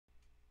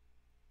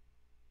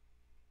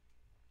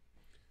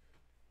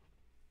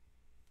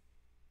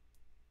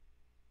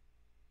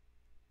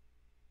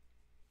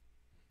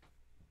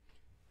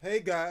Hey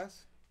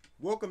guys,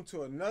 welcome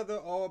to another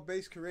All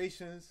Bass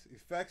Creations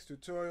effects,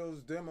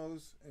 tutorials,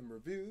 demos, and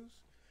reviews.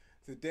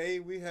 Today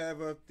we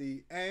have up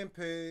the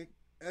Ampeg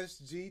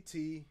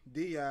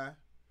SGT-DI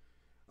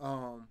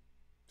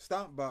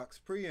Stompbox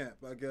preamp,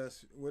 I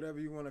guess,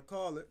 whatever you want to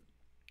call it.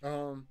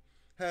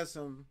 Has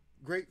some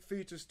great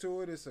features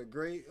to it. It's a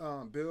great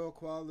build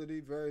quality,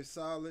 very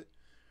solid.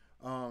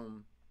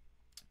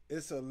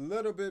 It's a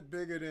little bit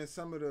bigger than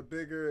some of the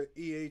bigger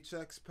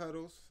EHX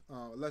pedals,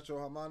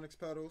 electro-harmonics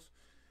pedals.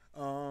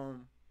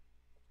 Ton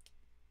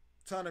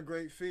of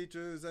great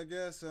features, I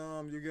guess.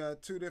 You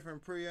got two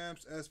different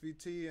preamps,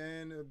 SVT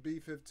and a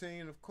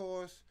B15, of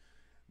course.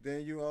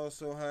 Then you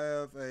also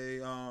have a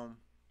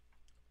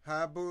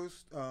high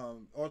boost,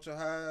 ultra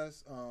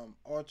highs,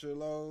 ultra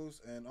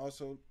lows, and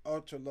also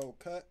ultra low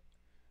cut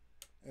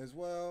as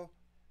well.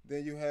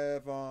 Then you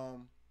have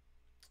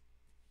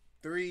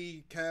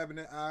 3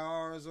 cabinet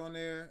IRs on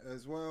there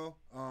as well,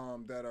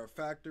 that are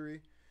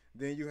factory.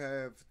 Then you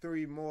have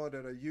 3 more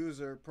that are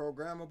user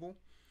programmable.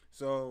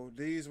 So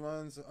these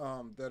ones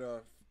that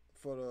are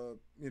for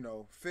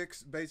the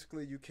fixed,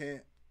 basically you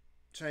can't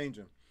change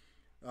them.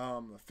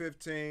 A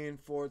 15,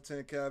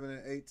 410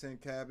 cabinet, 810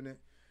 cabinet,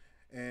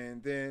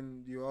 and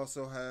then you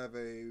also have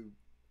a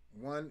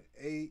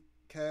 1/8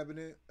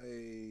 cabinet,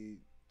 a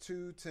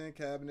 210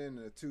 cabinet, and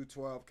a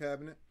 212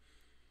 cabinet.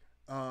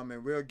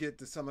 And we'll get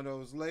to some of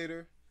those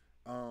later.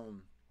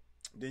 Then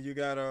you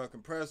got a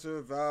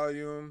compressor,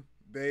 volume,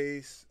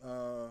 bass,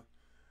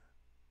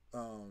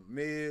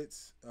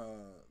 mids,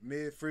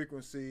 mid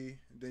frequency.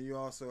 Then you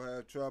also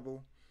have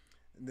treble.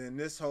 And then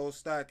this whole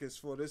stack is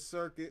for this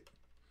circuit,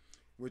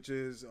 which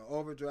is an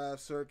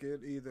overdrive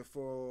circuit, either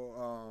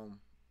for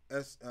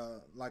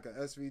like a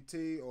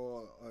SVT,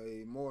 or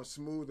a more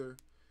smoother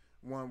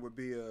one would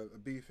be a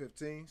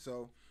B15.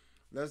 So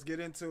let's get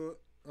into it.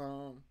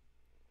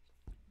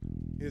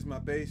 Here's my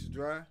bass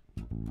dry.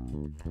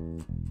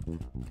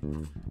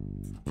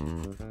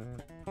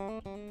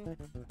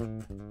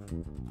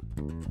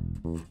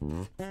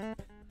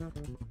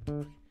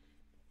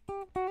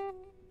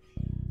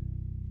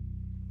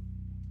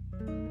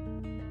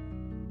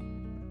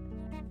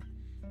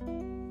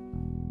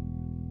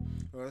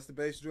 Well, that's the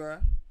bass dry.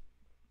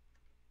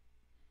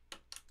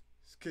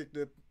 Let's kick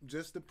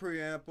just the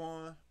preamp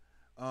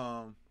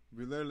on.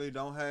 We literally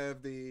don't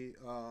have the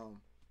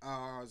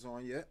IRs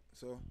on yet,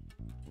 so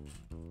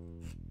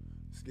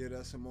let's give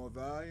that some more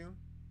volume.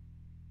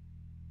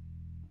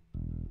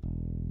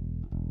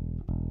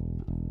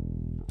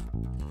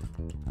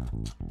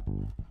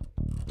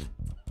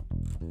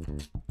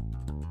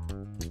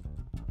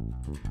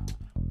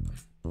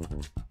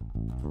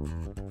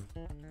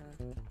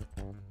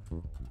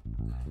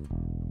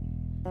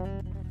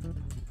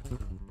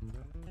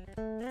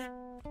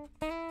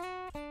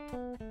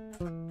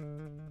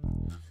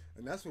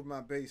 And that's with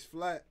my bass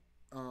flat.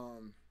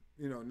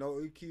 No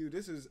EQ.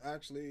 This is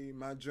actually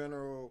my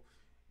general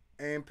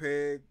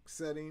Ampeg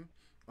setting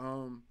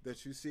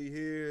that you see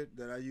here,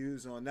 that I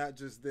use on not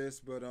just this,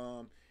 but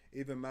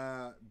even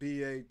my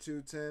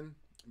BA210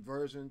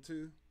 version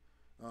 2,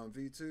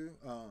 V2.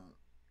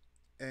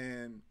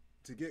 And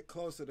to get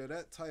closer to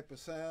that type of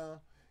sound,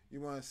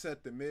 you want to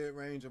set the mid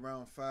range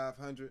around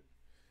 500,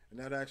 and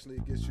that actually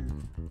gets you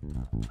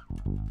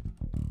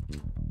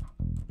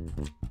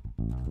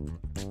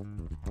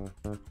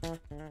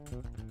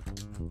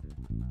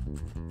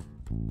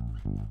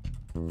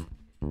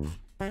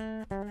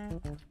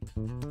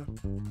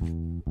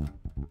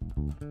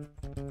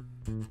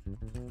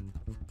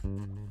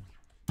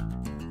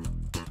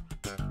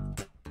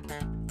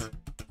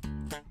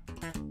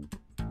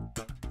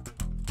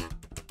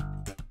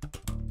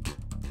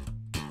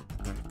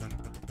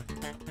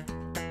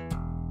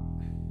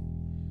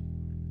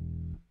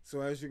So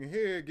as you can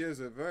hear, it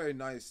gives a very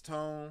nice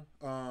tone,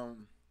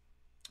 and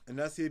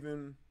that's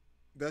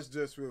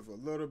just with a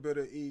little bit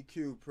of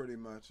EQ, pretty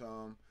much.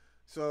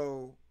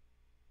 So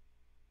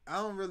I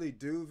don't really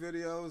do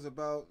videos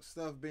about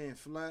stuff being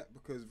flat,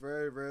 because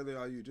very rarely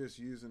are you just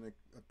using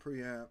a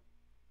preamp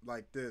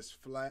like this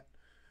flat.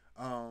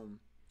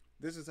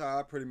 This is how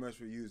I pretty much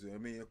would use it. I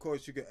mean, of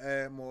course, you could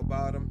add more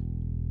bottom.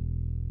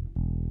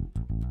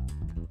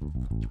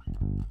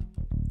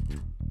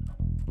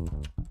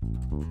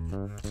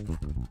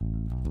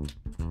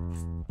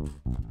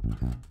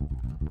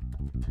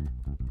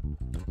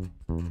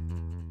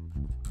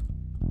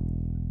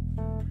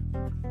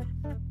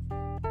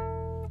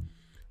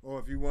 Or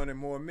if you wanted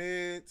more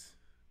mids,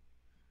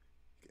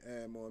 you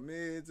can add more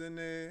mids in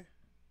there.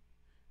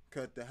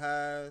 Cut the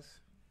highs.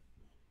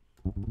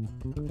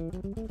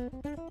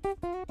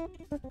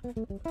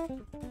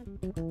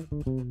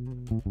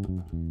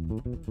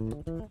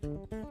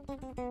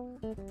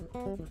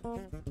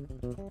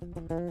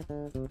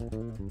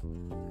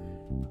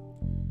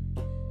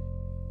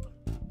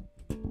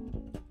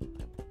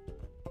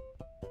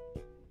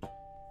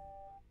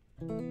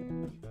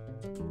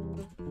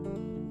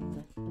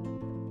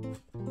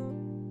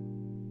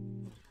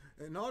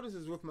 And all this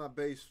is with my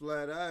bass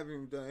flat. I haven't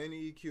even done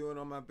any EQing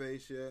on my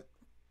bass yet.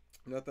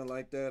 Nothing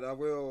like that. I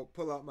will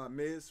pull out my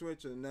mid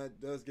switch, and that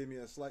does give me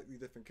a slightly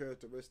different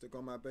characteristic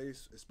on my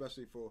bass,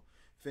 especially for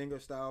finger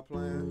style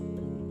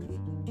playing.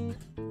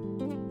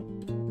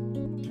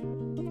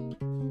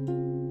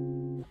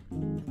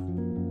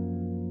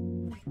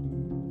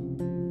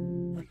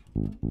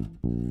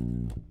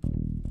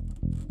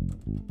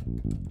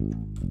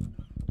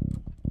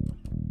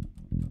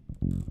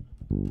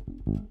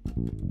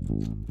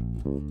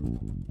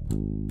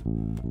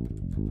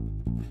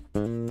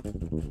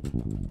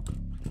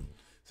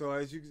 So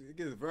as you it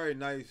gets a very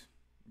nice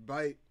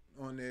bite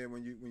on there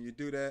when you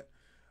do that.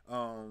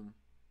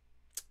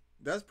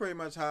 That's pretty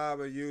much how I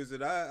would use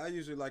it. I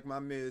usually like my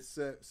mid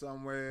set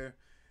somewhere.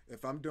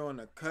 If I'm doing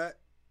a cut,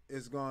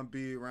 it's gonna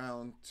be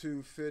around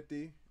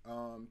 250,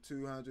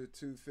 200,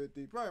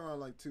 250, probably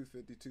around like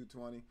 250,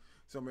 220,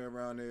 somewhere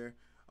around there.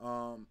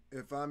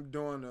 If I'm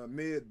doing a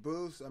mid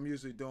boost, I'm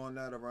usually doing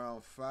that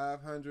around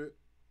 500,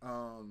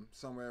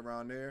 somewhere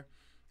around there.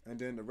 And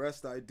then the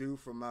rest I do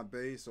from my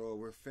bass or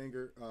with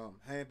finger,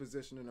 hand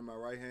positioning in my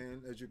right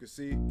hand, as you can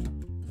see.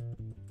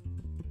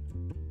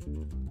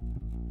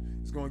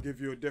 It's going to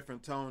give you a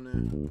different tone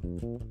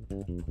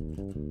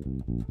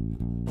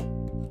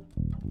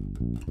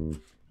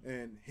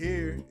and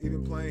here,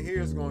 even playing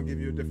here, is going to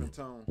give you a different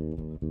tone.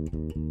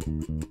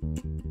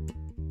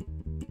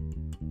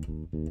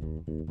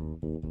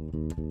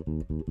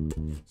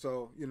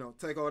 So, you know,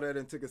 take all that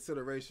into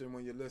consideration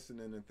when you're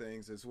listening and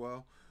things as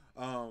well.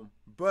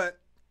 But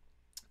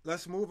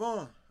let's move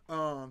on.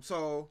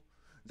 So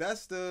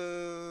that's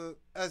the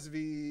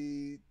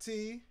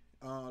SVT.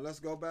 Let's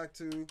go back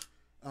to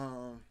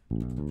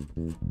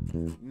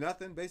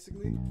nothing,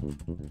 basically.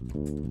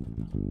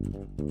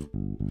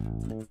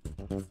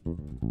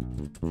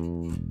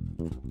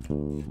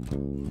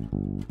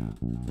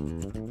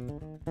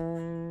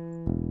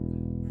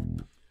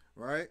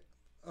 Right?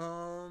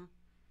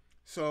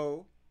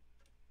 So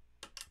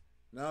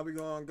now we're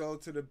gonna go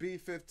to the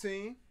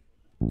B15.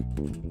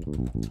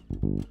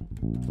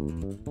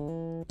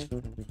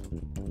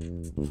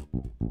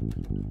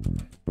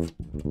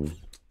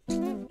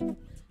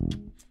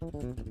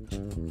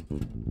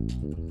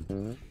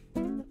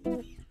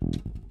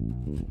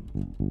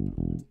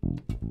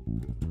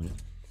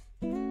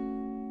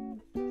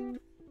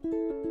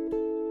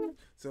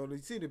 So you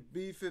see the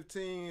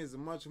B15 is a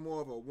much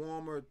more of a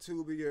warmer,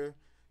 tubier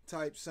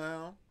type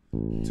sound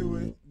to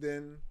it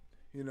than,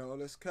 you know,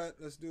 let's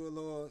do a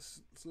little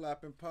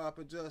slap and pop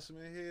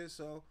adjustment here.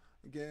 So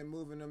again,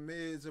 moving the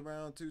mids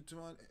around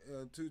 220,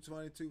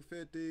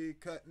 250,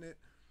 cutting it,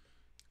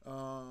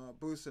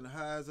 boosting the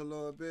highs a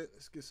little bit.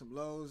 Let's get some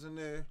lows in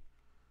there.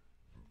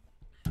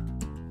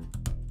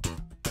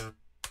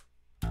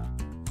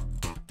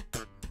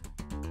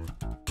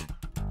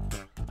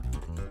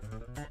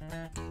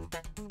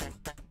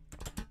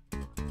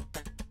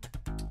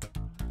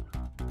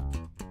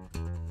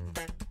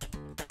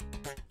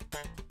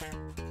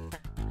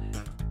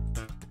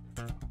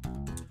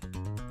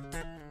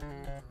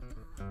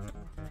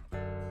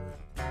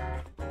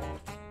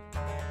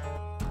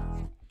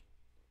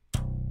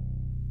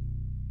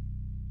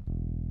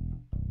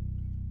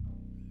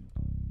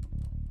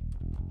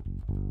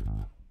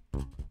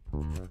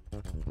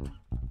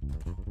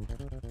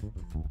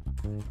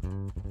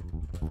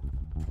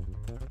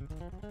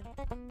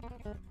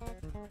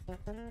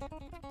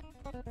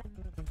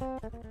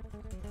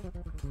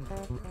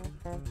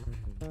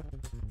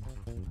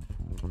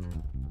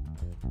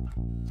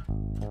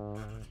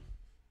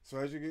 So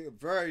as you get a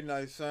very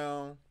nice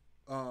sound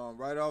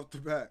right off the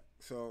bat.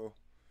 So,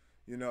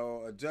 you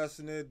know,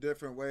 adjusting it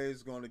different ways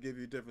is going to give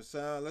you different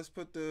sound. Let's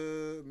put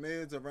the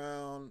mids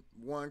around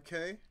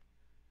 1K.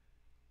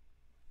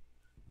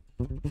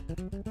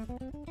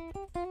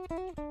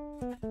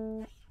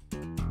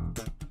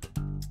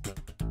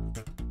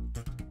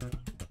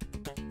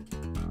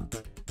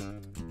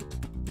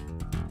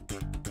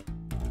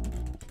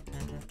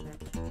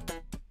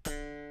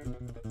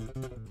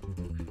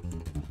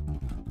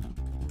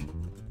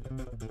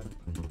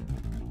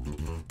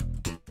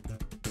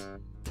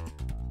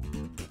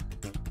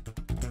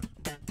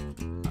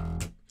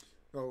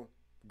 So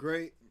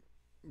great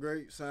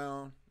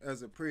sound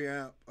as a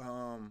preamp.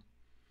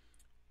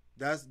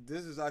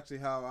 This is actually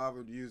how I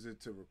would use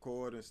it to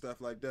record and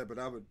stuff like that, but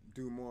I would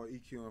do more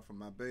EQing from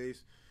my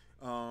bass.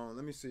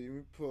 Let me see, let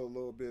me pull a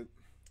little bit,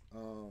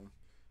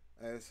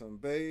 add some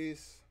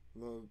bass,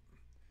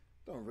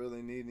 don't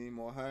really need any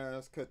more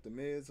highs, cut the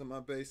mids on my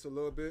bass a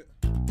little bit.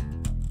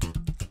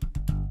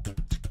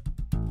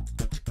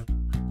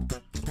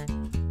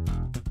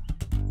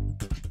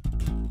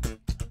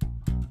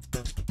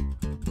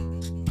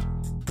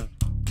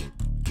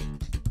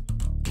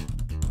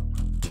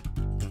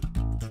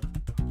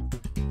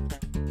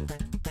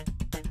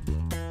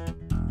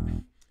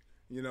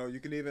 You know, you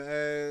can even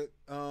add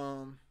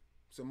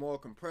some more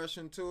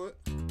compression to it.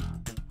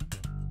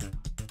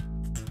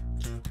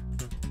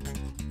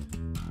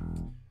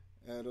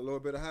 Add a little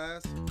bit of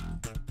highs.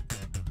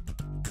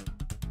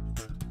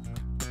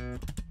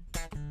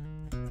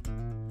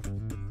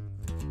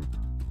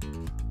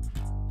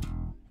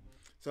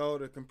 So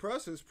the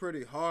compressor is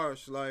pretty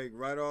harsh, like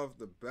right off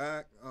the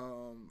back.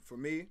 For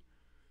me,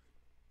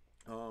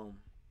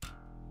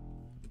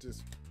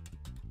 just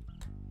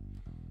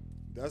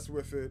that's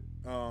with it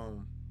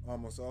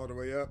almost all the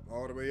way up,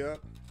 all the way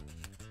up.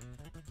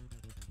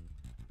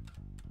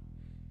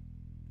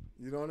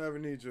 You don't ever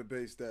need your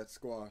bass that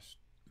squashed.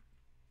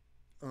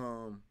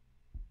 So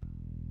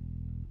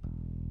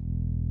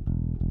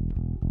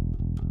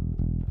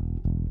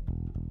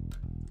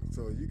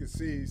you can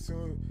see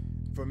soon.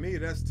 For me,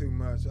 that's too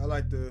much. I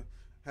like to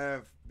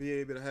be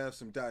able to have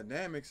some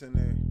dynamics in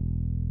there.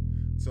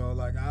 So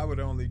like I would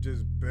only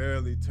just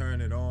barely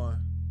turn it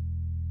on.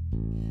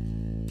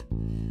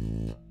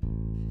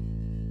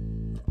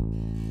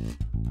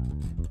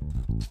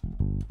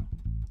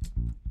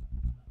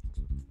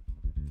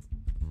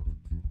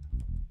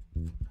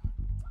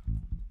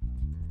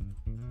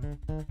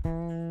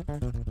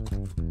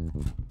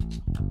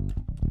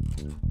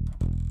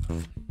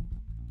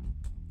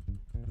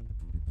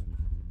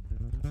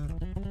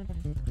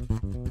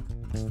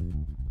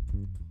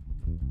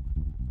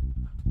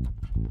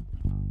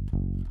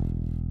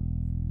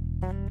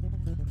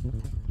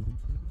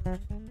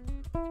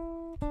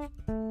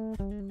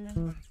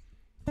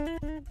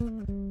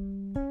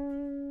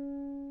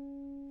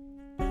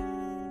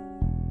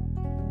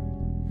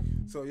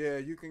 So yeah,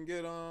 you can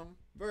get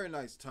very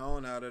nice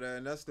tone out of that,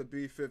 and that's the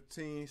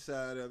B15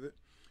 side of it.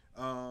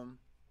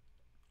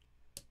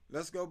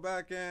 Let's go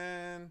back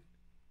and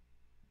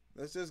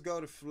let's just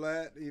go to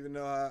flat, even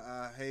though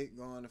I hate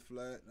going to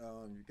flat.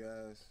 You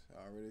guys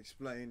already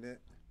explained it.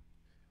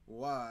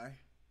 Why?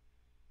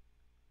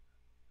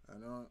 I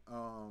don't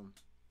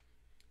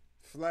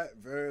flat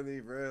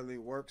rarely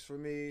works for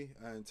me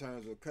in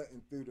terms of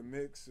cutting through the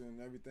mix and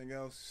everything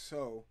else.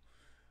 So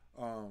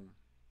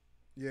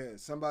yeah,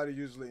 somebody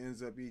usually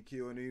ends up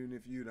EQing, even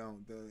if you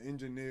don't. The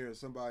engineer,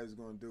 somebody's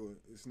going to do it.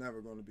 It's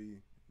never going to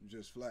be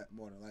just flat,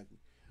 more than likely.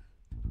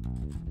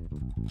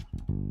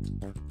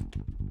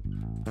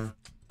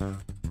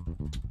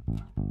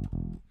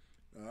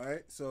 All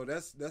right, so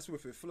that's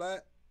with it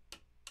flat.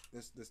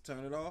 Let's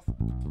turn it off.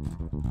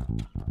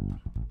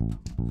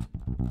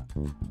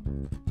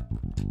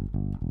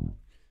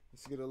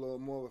 Let's get a little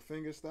more of a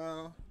finger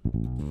style.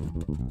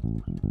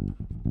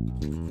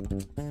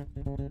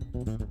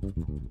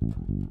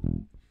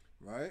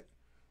 Right,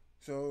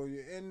 so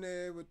you're in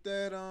there with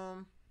that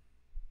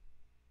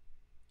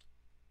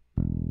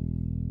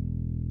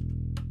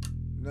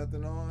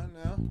nothing on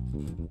now.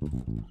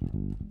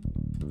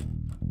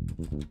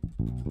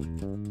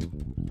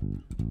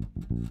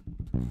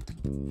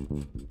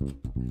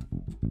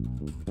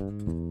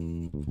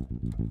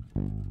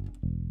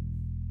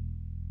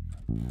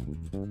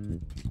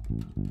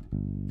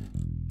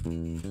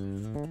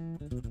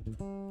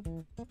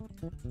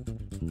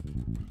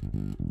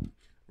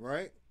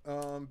 Right,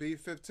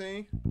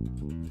 B15.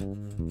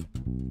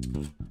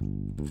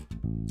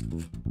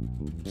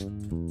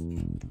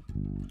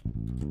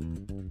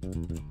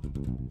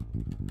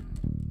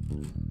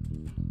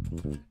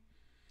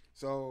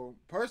 So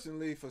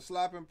personally, for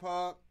slap and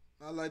pop,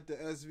 I like the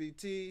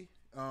SVT.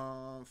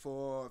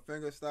 For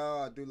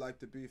fingerstyle, I do like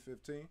the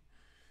B15.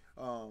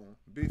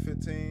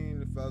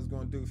 B15, if I was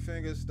gonna do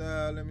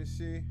fingerstyle, let me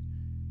see.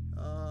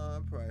 I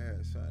probably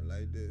had something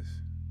like this.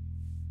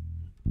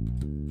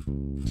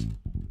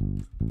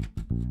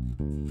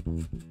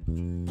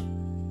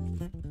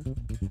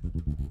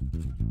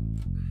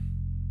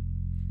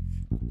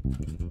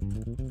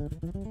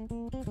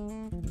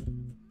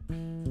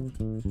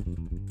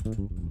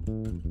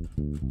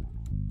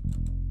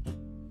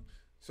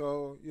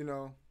 So, you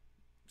know,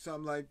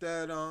 something like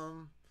that. I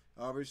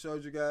already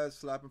showed you guys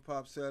slap and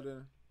pop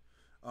setting.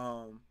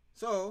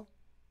 So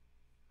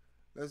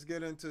let's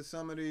get into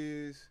some of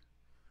these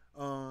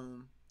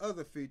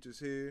other features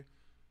here.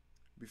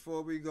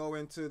 Before we go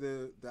into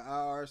the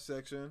IR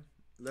section,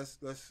 let's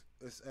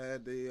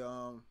add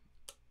the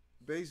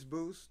bass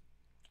boost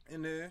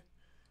in there.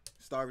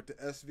 Start with the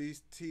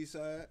SVT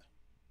side.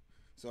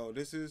 So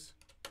this is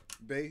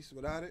bass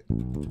without it.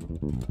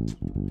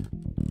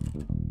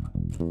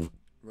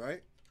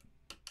 Right?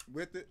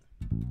 With it.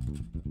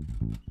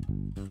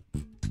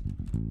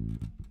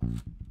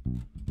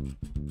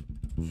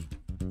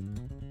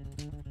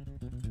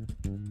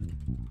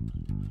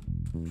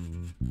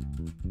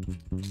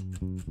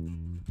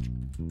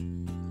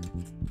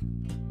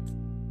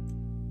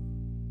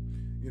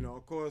 You know,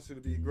 of course,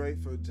 it'll be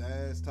great for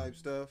jazz type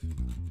stuff.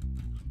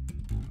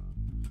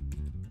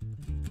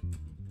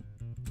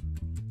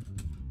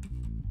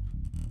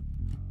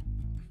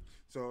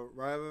 So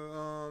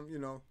rather, you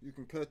know, you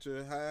can cut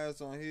your highs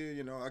on here.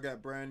 You know, I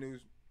got brand new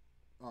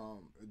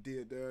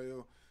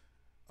Diadario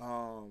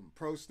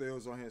Pro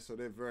Steels on here, so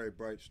they're very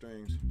bright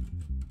strings.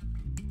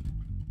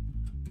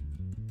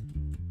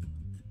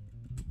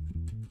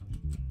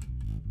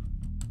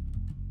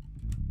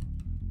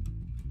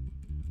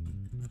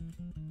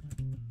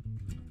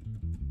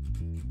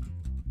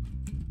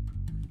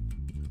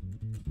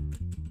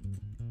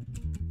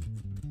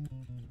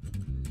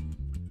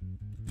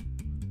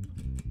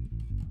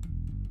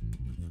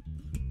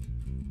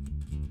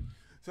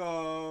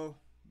 So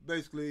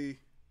basically,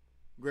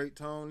 great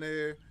tone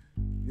there,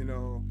 you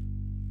know.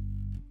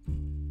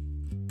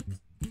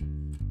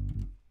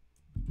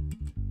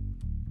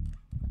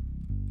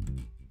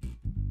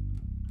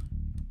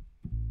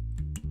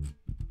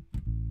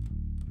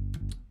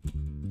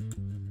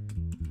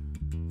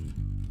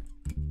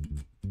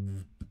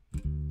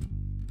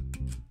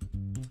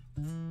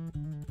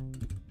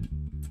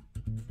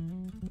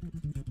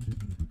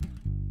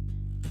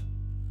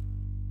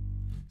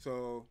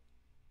 So,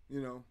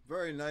 you know,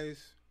 very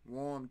nice,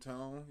 warm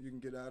tone you can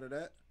get out of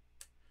that.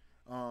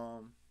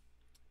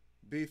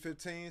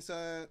 B15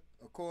 side,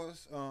 of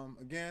course,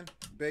 again,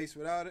 bass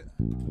without it.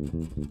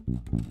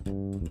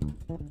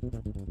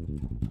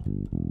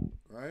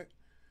 Right?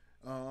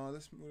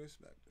 Let's move this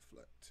back to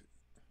flat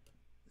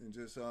 2. And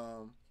just,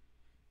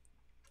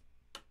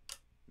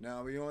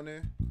 now we on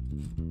there.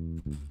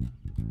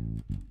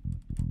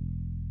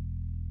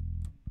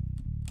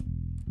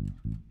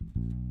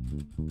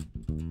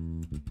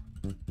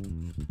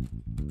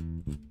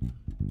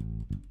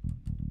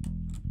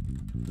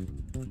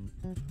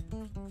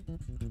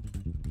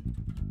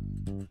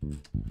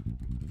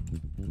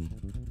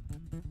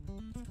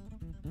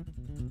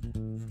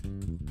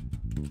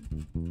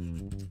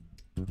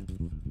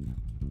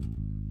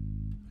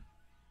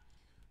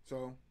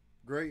 So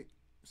great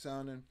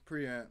sounding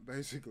preamp,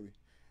 basically.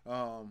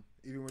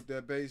 Even with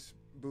that bass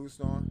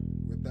boost on,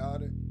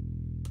 without it,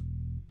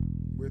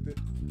 with it.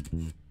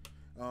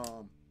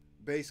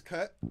 Bass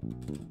cut.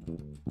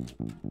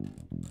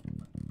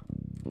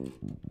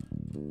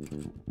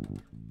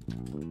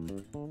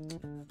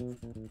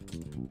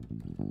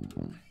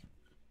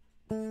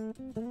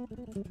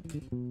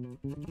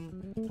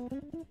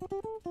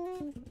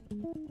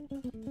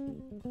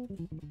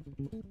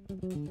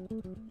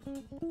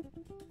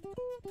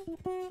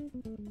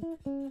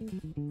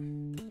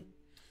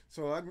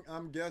 So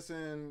I'm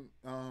guessing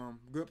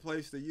good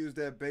place to use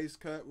that bass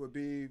cut would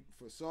be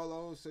for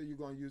solos. So you're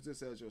gonna use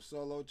this as your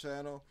solo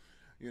channel.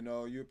 You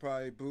know, you're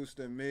probably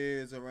boosting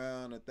mids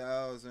around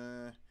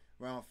 1,000,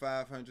 around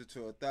 500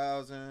 to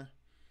 1,000.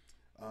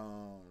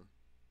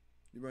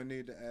 You're gonna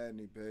need to add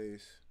any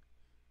bass.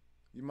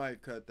 You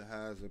might cut the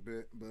highs a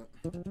bit, but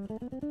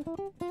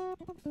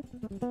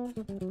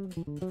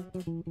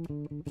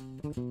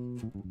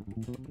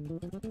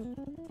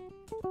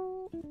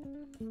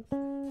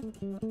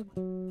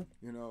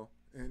you know,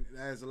 and it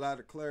adds a lot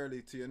of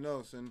clarity to your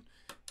notes. And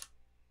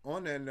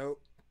on that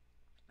note,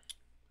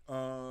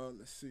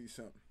 let's see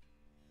something.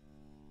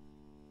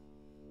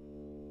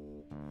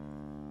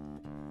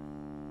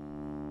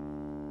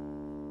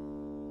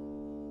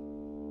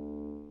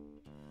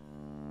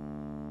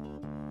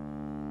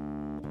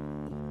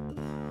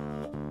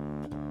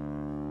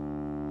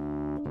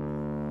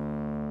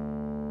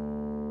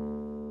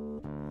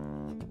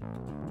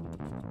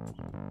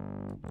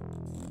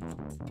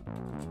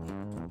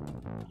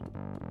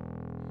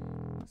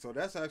 So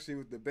that's actually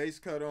with the bass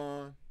cut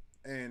on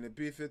and the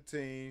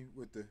B15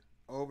 with the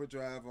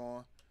overdrive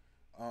on.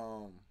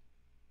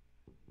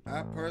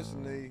 I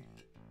personally,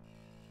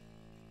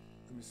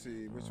 let me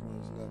see which one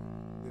is level.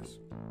 This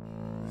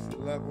is the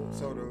level.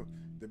 So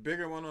the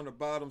bigger one on the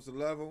bottom's the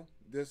level.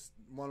 This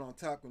one on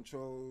top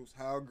controls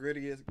how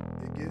gritty it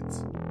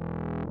gets.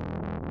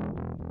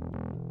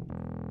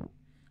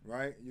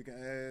 Right? You can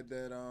add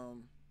that.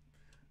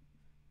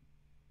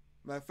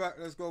 Matter of fact,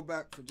 let's go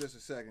back for just a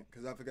second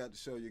because I forgot to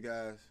show you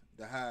guys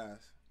the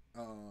highs.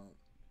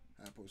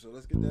 So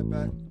let's get that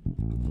back.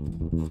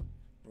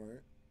 All right,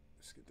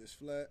 let's get this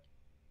flat.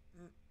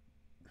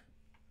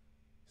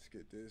 Let's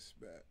get this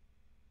back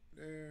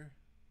there.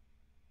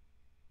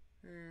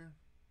 Here.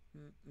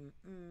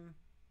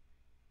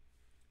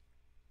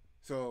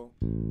 So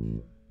if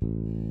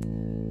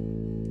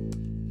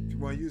you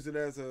want to use it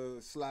as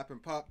a slap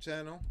and pop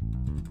channel,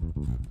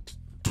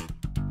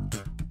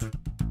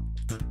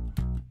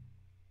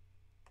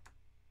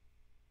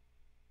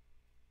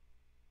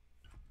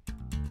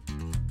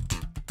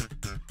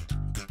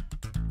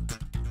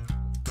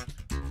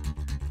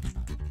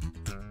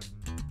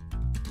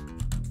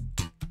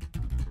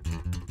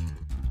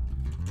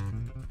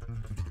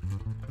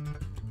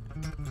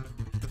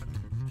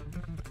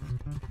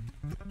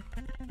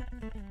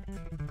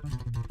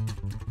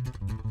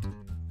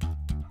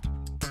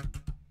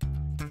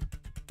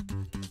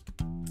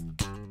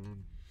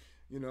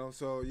 you know,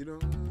 so you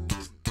don't.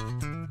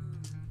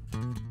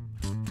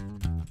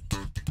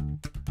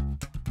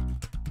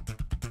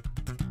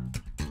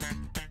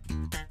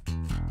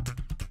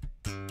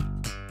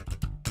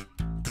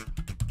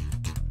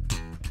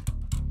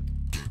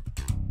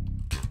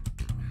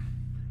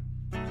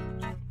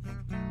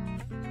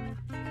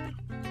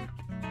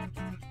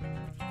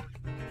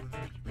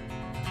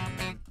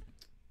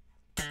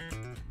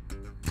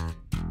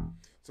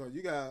 So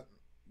you got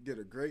get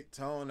a great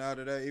tone out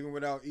of that, even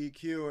without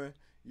EQing.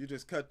 You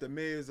just cut the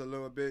mids a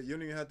little bit. You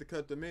don't even have to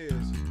cut the mids.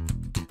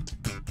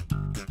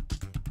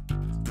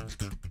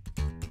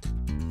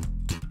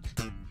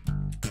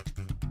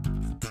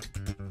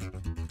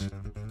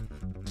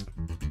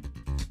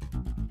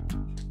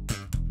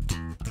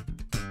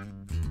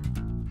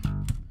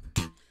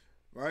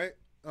 right?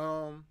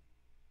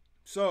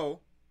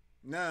 So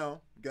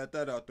now got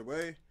that out the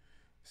way.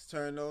 Let's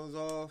turn those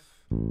off.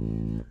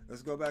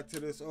 Let's go back to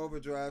this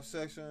overdrive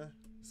section.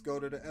 Let's go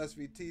to the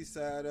SVT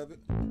side of it.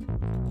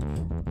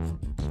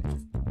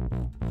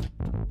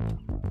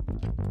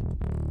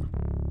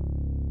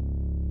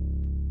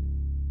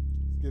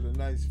 Let's get a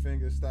nice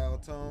finger style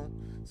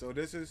tone. So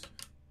this is,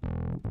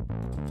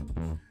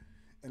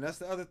 and that's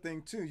the other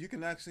thing too, you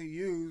can actually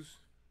use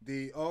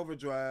the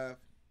overdrive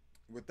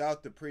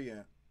without the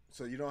preamp.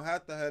 So you don't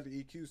have to have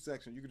the EQ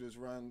section. You can just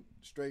run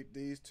straight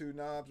these two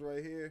knobs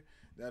right here.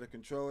 That'll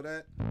control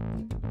that.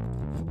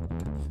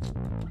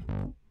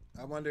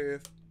 I wonder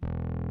if,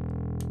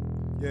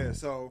 yeah,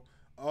 so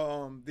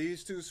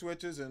these two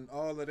switches and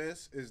all of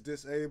this is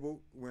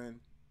disabled when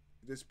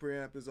this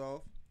preamp is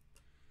off.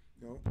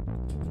 You know.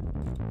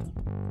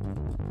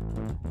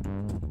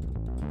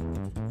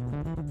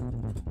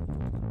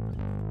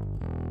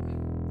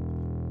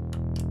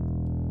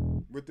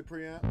 With the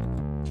preamp.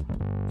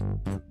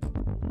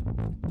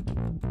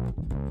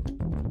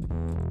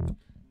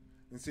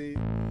 And see,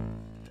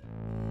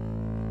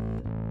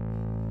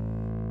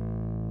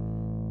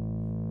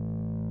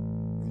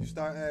 when you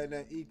start adding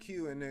that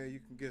EQ in there,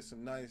 you can get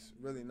some nice,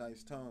 really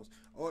nice tones.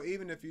 Or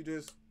even if you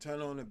just turn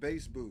on the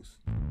bass boost.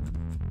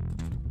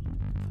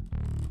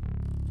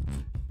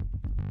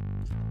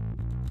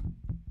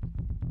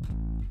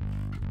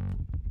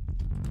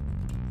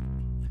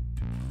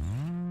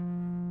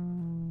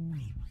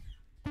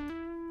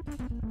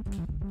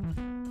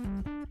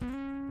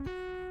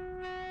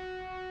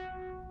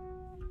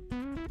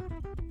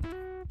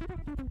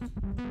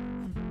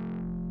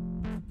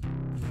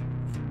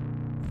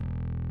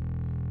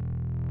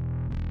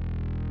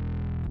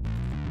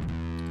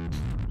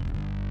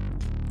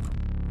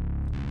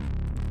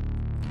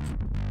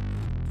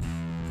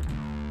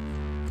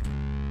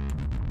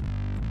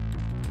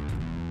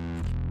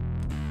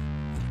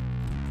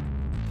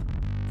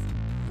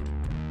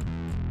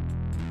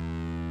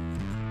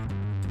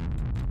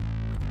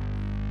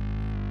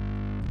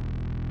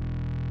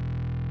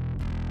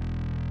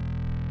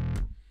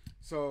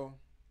 So,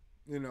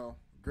 you know,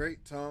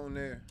 great tone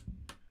there.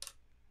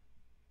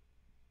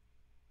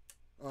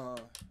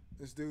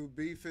 Let's do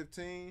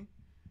B15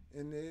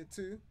 in there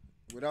too,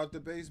 without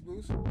the bass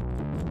boost.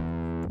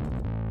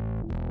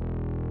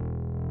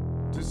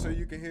 Just so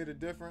you can hear the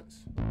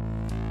difference.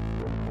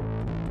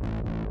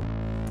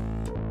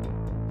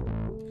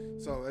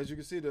 So as you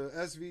can see, the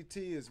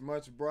SVT is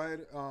much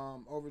brighter,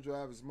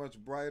 overdrive is much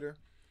brighter.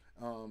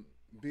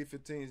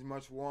 B15 is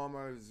much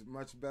warmer, is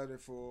much better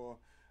for,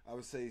 I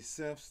would say,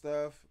 synth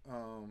stuff.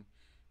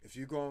 If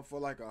you're going for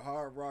like a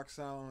hard rock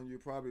sound, you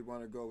probably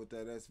want to go with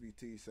that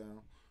SVT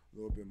sound a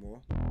little bit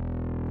more.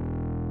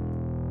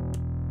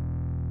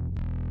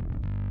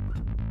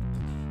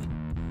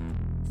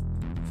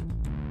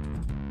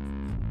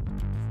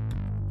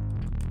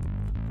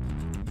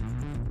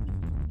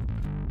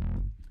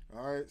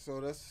 Alright, so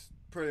that's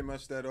pretty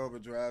much that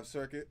overdrive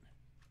circuit.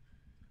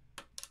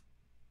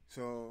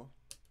 So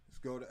let's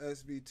go to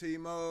SVT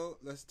mode.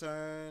 Let's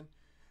turn.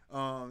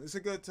 It's a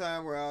good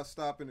time where I'll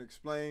stop and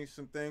explain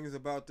some things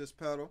about this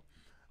pedal.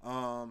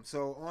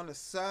 So on the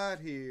side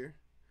here,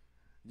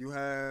 you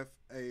have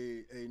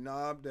a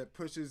knob that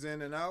pushes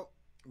in and out,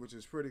 which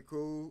is pretty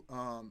cool.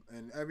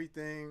 And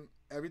everything,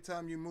 every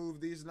time you move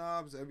these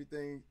knobs,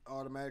 everything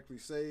automatically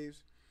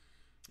saves.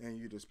 And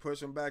you just push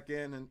them back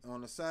in and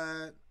on the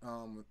side.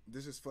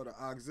 This is for the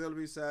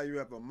auxiliary side. You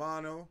have a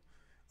mono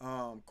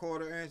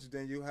 1/4 inch,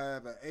 then you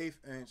have an 1/8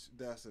 inch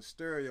that's a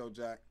stereo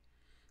jack.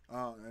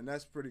 And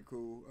that's pretty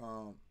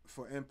cool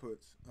for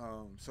inputs.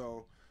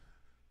 So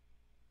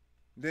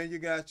then you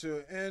got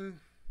your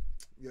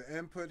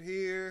input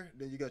here,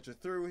 then you got your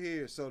through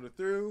here. So the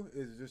through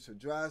is just a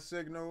dry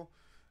signal,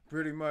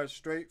 pretty much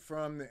straight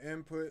from the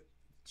input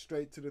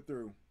straight to the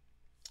through.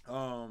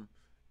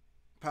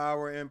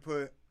 Power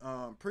input,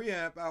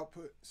 preamp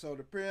output. So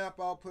the preamp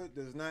output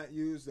does not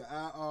use the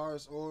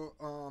IRs or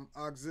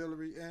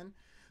auxiliary in.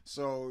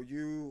 So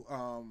you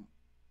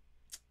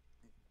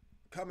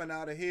coming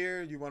out of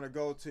here, you want to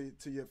go to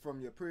your,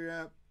 from your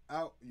preamp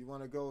out, you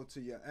want to go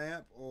to your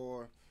amp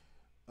or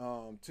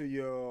to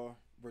your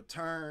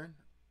return.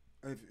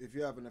 If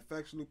you have an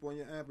effects loop on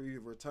your amp, or you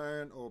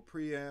return or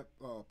preamp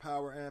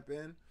power amp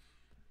in,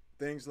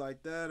 things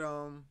like that.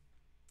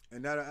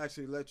 And that'll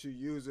actually let you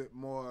use it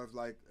more of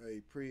like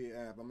a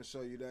preamp. I'm gonna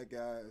show you that,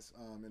 guys,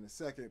 in a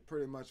second.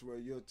 Pretty much where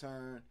you'll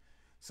turn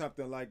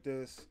something like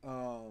this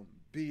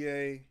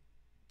BA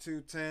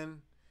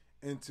 210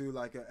 into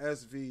like a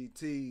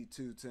SVT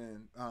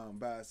 210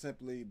 by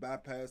simply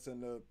bypassing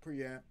the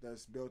preamp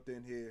that's built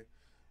in here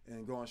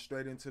and going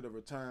straight into the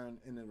return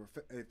in the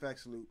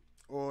effects loop,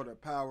 or the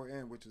power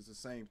in, which is the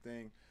same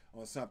thing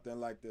on something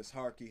like this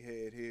Harkey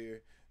head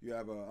here. You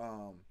have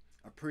a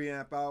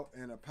preamp out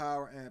and a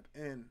power amp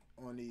in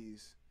on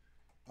these,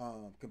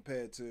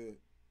 compared to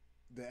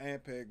the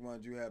Ampeg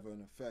ones, you have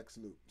an effects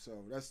loop.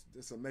 So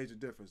that's a major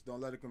difference.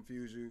 Don't let it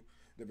confuse you.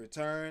 The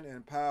return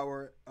and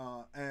power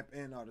amp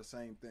in are the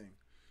same thing,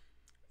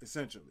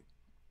 essentially.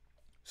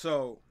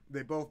 So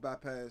they both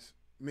bypass,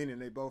 meaning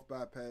they both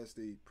bypass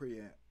the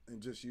preamp and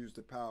just use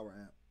the power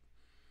amp.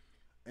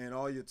 And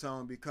all your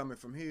tone be coming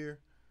from here.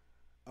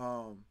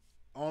 On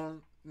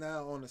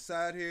the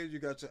side here, you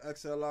got your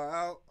XLR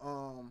out.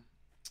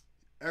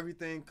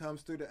 Everything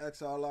comes through the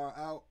XLR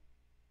out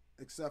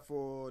except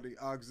for the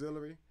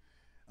auxiliary.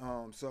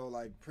 So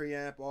like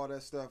preamp, all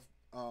that stuff,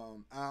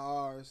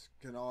 IRs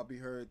can all be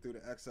heard through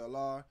the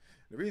XLR.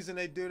 The reason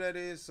they do that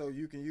is so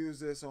you can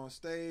use this on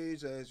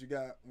stage as you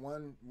got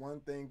one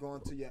thing going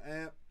to your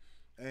amp,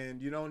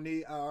 and you don't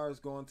need IRs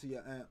going to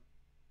your amp,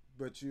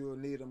 but you'll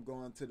need them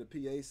going to the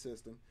PA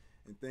system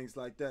and things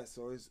like that.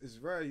 So it's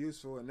very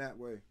useful in that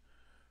way.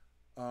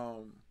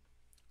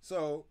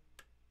 So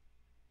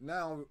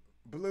now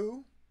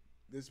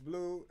this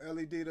blue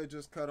LED that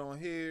just cut on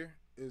here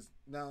is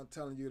now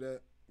telling you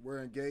that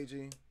we're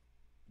engaging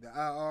the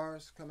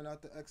IRs coming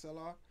out the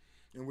XLR.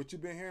 And what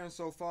you've been hearing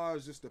so far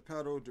is just the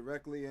pedal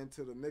directly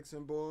into the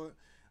mixing board.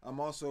 I'm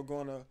also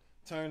going to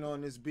turn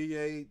on this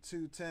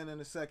BA210 in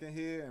a second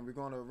here, and we're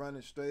going to run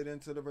it straight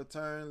into the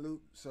return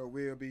loop. So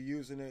we'll be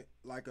using it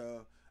like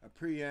a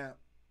preamp.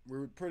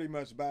 We're pretty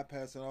much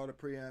bypassing all the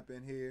preamp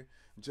in here,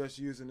 just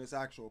using this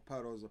actual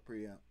pedal as a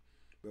preamp.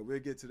 But we'll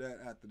get to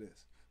that after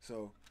this.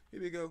 So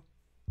here we go.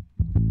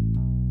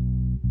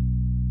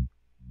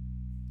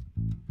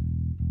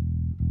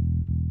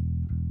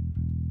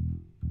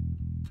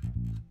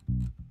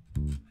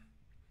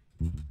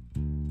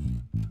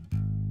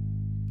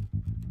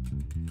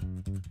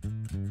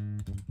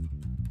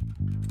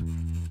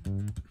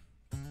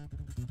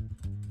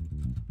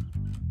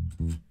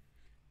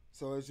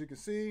 So as you can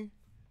see,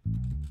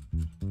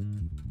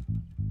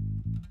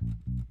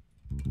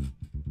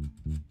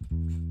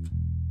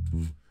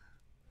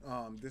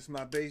 this is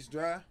my bass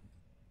dry.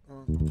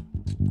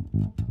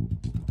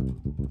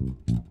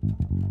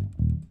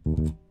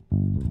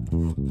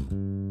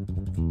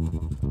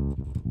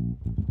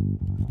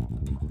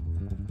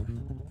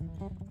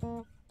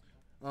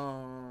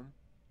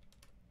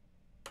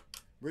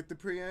 With the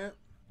preamp,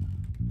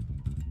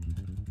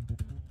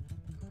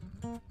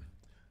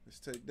 let's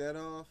take that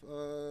off.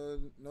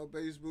 No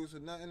bass boost or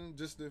nothing,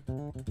 just the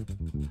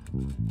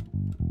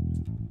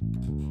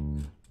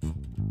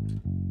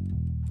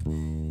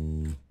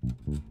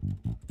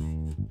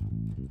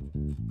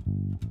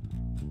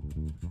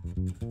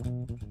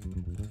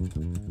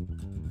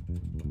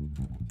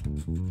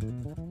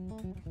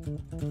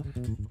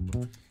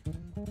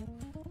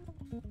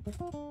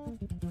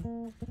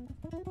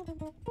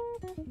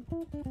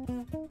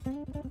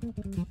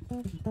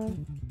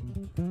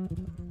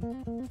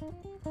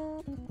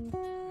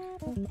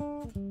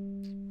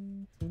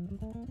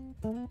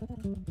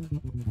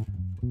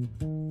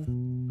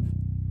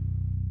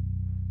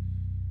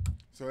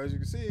So as you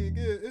can see,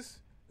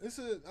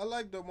 I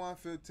like the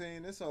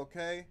 115. It's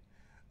okay.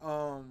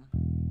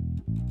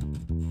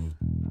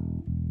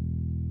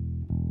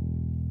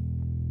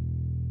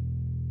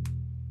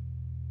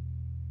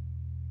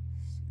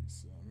 See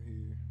some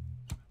here.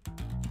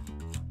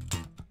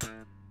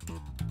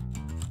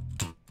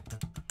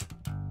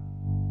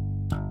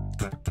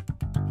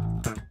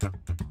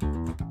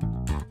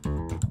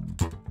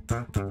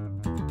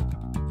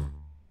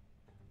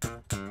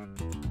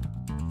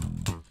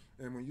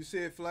 And when you see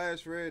it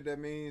flash red, that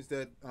means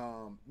that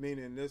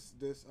meaning this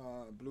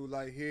blue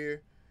light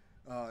here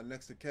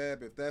next to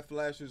cab, if that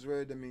flashes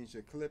red, that means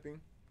you're clipping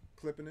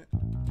it.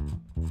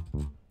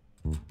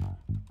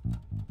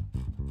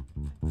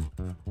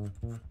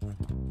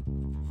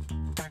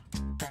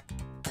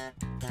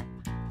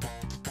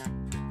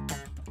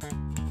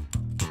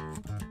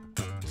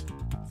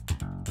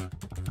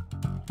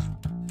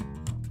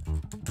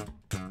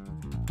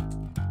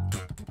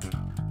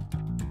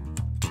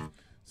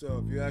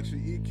 So if you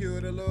actually EQ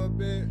it a little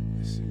bit,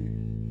 let's see.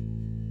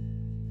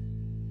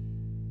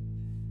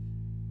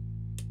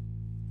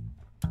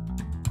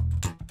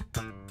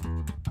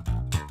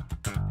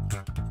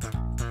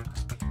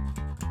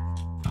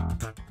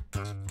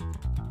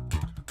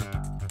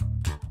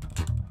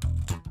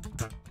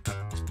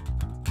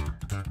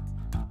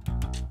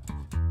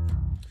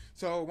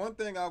 So one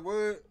thing I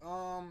would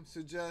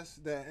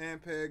suggest that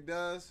Ampeg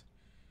does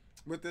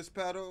with this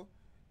pedal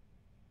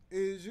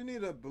is you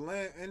need a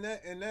blend in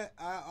that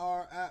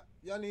IR app.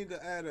 Y'all need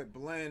to add a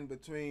blend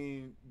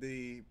between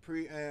the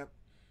preamp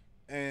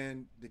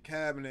and the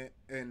cabinet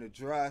and the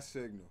dry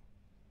signal.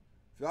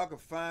 If y'all can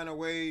find a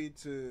way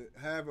to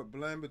have a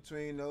blend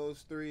between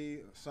those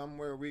three,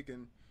 somewhere we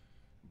can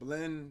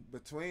blend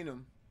between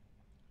them,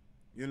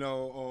 you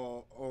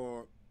know,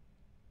 or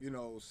you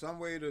know, some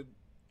way to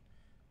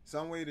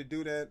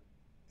do that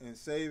and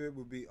save it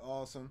would be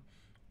awesome.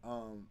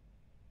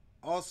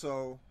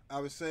 Also, I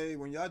would say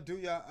when y'all do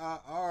your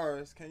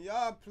IRs, can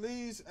y'all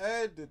please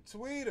add the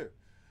tweeter?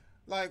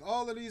 Like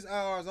all of these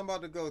IRs, I'm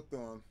about to go through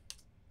them.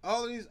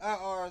 All of these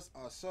IRs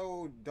are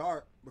so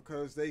dark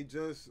because they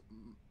just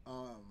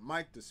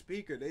mic the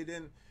speaker. They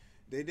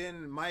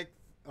didn't mic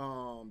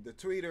the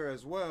tweeter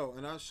as well.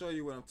 And I'll show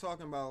you what I'm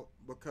talking about,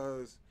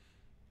 because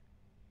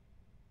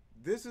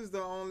this is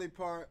the only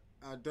part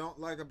I don't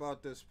like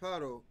about this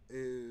pedal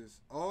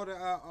is all the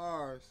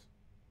IRs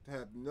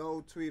have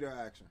no tweeter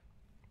action.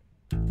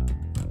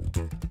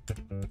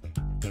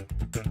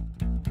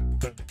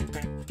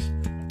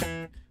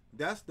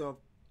 That's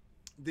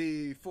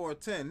the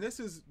 410. This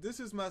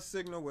is my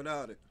signal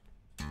without it.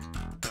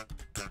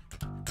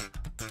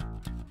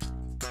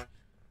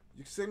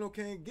 Your signal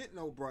can't get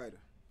no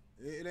brighter.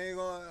 It ain't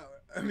gonna,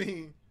 I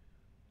mean,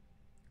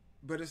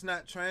 but it's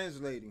not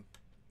translating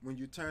when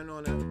you turn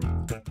on it.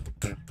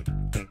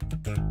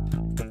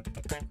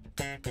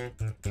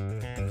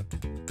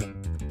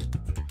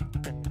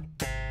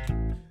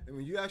 And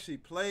when you actually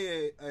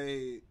play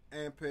a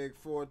Ampeg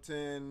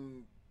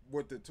 410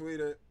 with the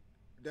tweeter,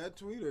 that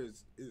tweeter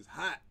is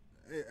hot.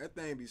 That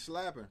thing be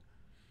slapping.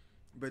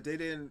 But they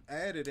didn't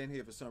add it in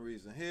here for some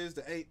reason. Here's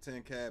the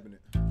 810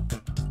 cabinet.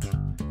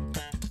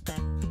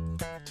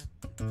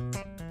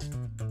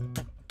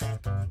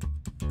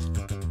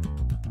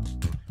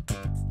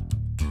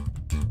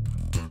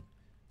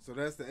 So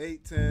that's the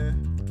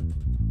 810.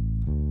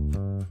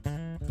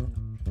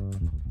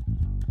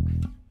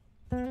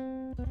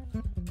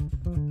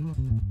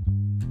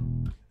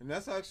 And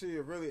that's actually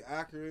really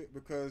accurate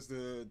because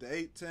the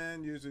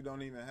 810 usually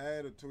don't even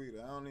have a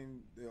tweeter. I don't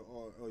even,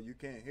 or you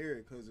can't hear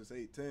it because it's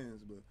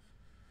 810s. But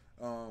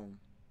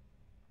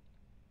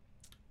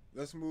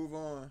let's move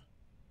on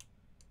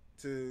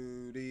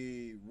to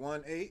the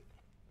 1.8.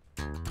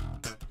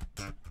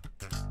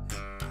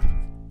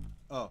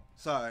 Oh,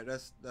 sorry,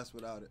 that's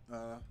without it.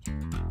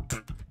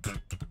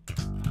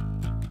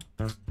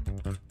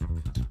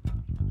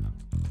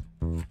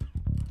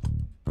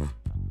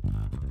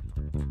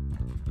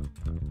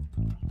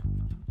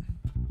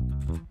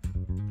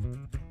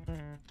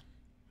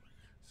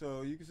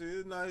 So you can see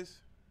it's nice.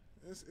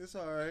 It's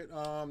all right.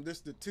 This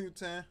is the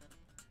 210.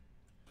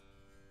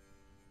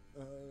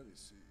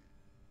 Let's see.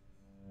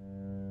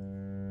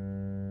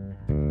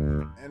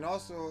 And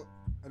also,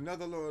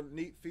 another little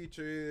neat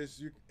feature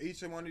is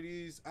each one of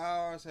these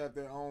IRs have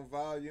their own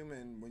volume,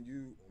 and when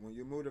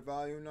you move the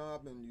volume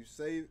knob and you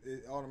save,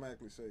 it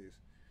automatically saves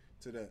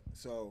to that.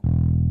 So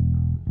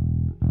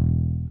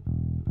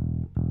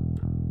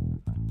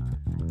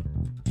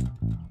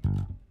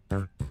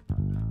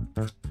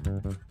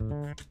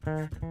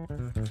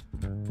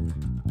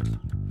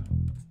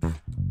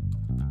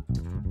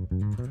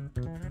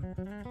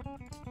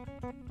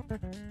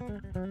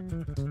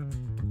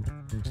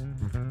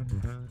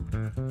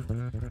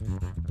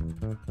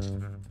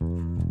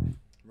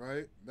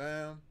right,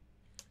 bam,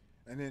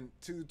 and then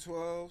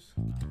 212s.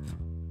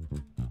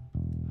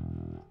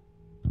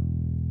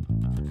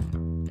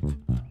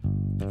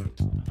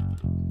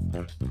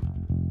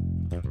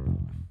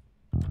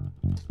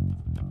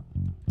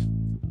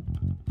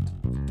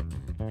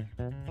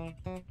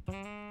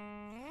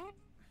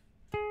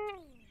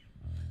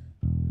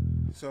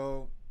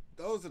 So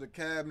those are the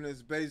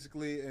cabinets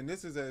basically, and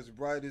this is as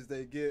bright as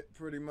they get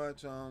pretty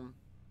much.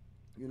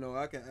 You know,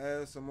 I can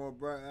add some more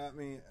bright. I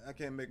mean, I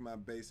can't make my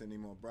bass any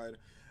more brighter.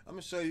 I'm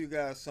gonna show you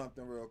guys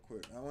something real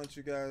quick. I want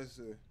you guys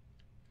to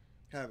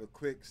have a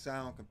quick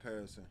sound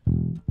comparison.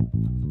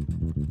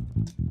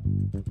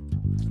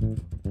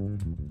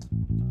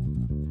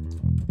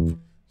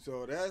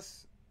 So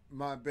that's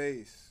my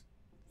bass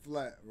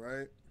flat,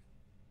 right?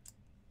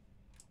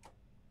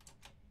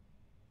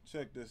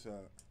 Check this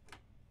out.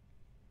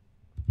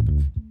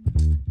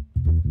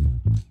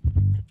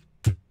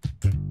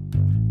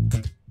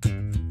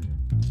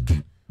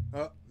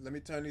 Oh, let me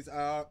turn these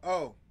IR.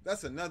 Oh,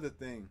 that's another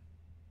thing.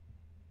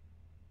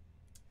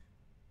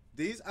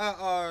 These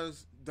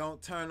IRs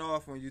don't turn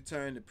off when you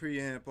turn the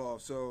preamp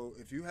off. So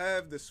if you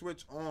have the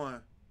switch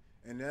on,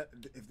 and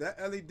if that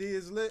LED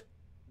is lit,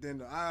 then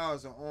the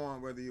IRs are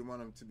on whether you want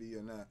them to be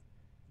or not.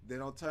 They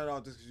don't turn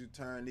off just because you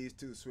turn these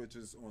two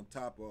switches on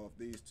top of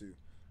these two.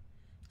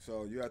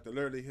 So you have to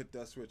literally hit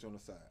that switch on the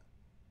side.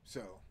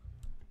 So,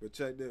 but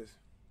check this.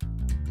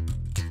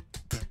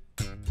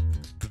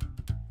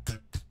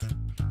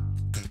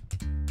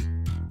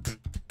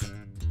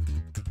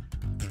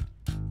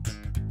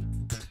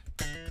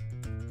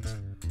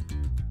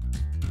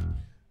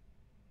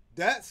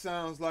 That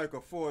sounds like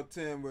a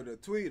 410 with a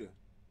tweeter.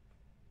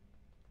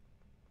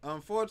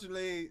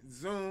 Unfortunately,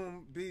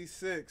 Zoom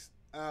B6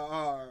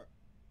 IR,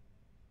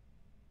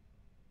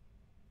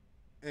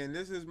 and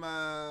this is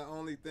my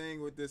only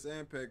thing with this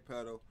Ampeg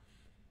pedal,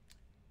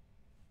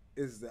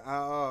 is the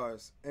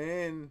IRs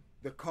and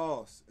the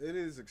cost. It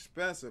is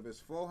expensive.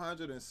 It's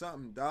 $400 and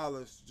something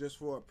just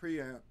for a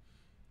preamp,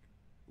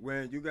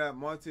 when you got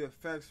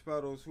multi-effects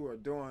pedals who are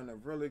doing a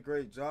really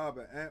great job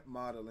at amp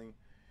modeling.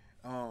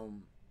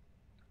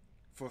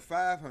 For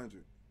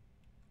 $500.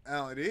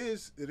 Now it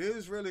is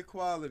really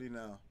quality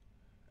now,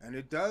 and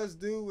it does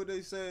do what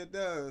they say it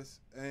does,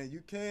 and you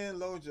can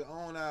load your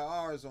own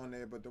IRs on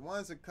there, but the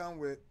ones that come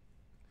with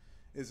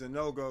is a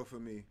no-go for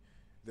me.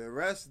 The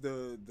rest,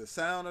 the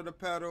sound of the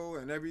pedal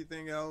and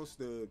everything else,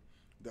 the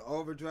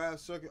overdrive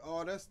circuit,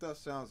 all that stuff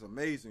sounds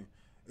amazing.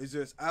 It's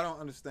just I don't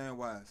understand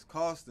why it's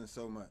costing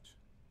so much.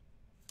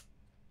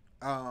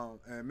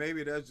 And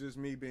maybe that's just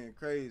me being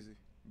crazy,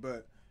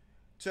 but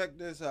check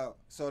this out.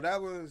 So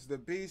that was the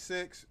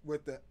B6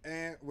 with the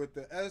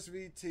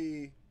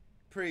SVT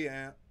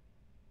preamp.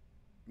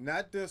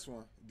 Not this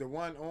one, the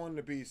one on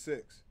the B6.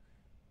 It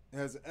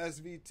has an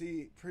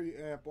SVT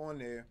preamp on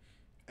there,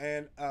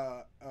 and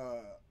an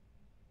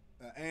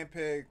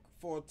Ampeg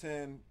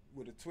 410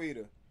 with a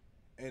tweeter,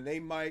 and they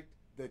mic'd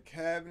the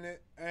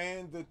cabinet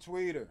and the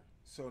tweeter.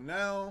 So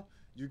now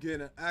you get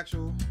an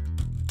actual.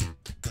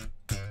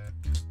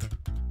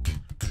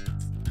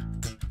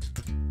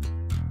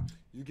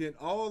 You get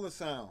all the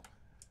sound.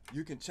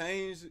 You can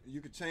change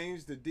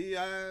the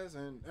DIs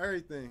and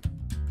everything.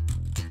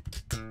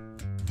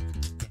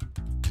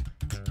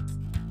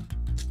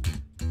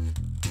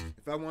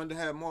 If I wanted to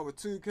have more of a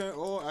toucan,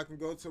 or I can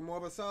go to more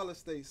of a solid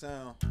state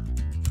sound.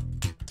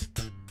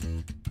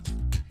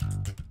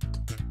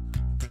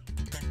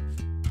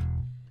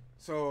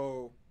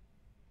 So,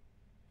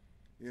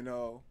 you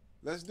know,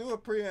 let's do a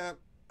preamp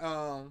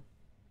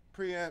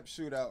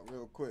shootout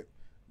real quick.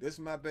 This is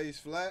my bass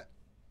flat,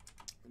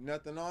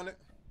 nothing on it.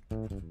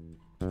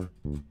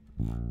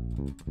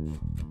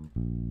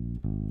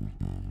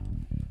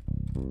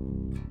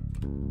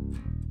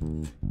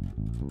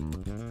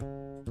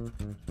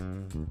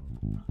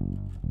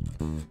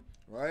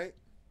 Right?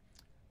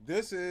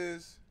 This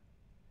is,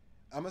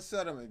 I'm gonna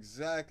set them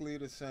exactly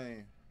the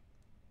same.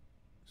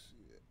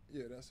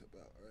 Yeah, that's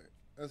about right.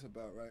 That's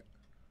about right.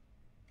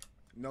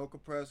 No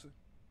compressor.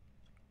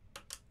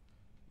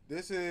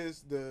 This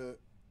is the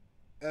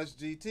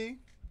SGT.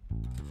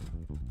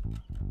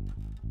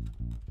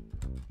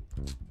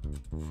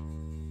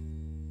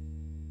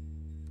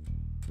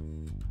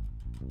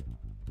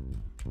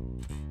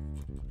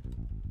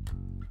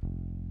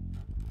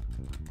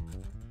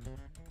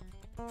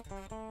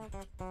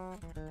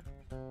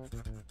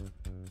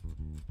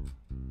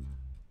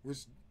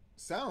 Which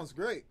sounds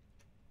great.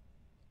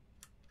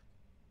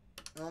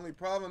 The only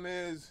problem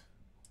is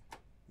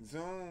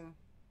Zoom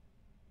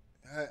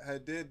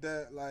had did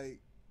that like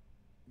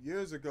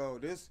years ago.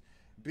 This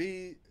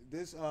B3,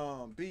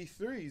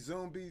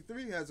 Zoom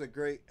B3 has a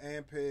great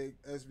Ampeg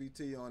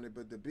SVT on it,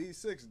 but the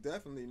B6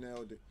 definitely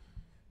nailed it.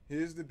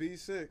 Here's the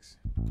B6.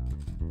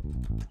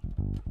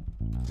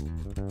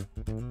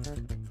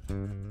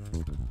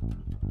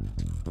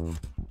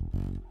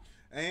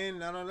 And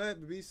not only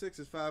that, the B6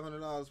 is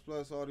 $500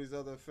 plus all these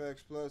other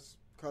effects, plus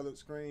colored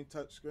screen,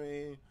 touch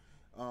screen,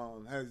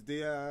 has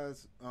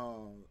DIs,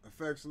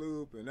 effects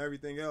loop, and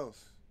everything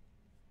else.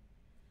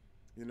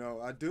 You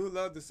know, I do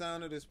love the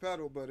sound of this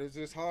pedal, but it's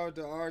just hard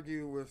to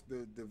argue with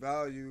the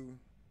value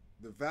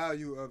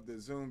of the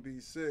Zoom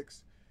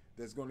B6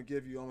 that's going to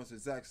give you almost the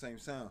exact same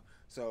sound.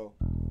 So,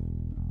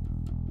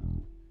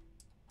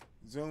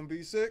 Zoom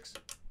B6.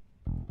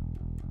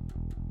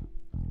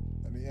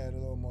 Let me add a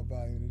little more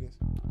volume to this.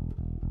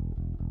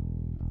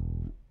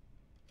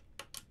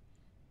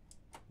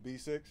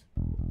 B6.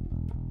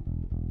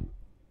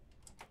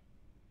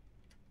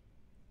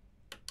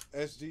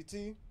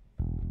 SGT.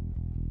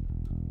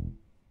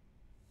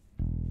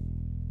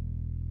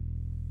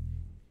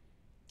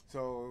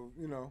 So,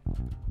 you know.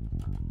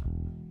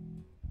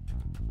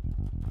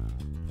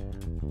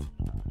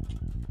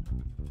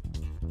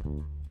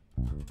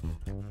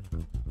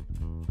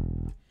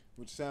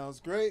 Which sounds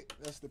great.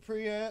 That's the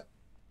preamp.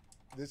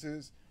 This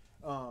is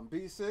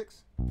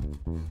B6.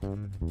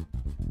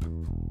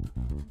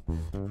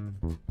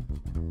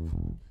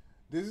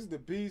 This is the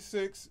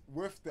B6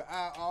 with the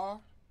IR.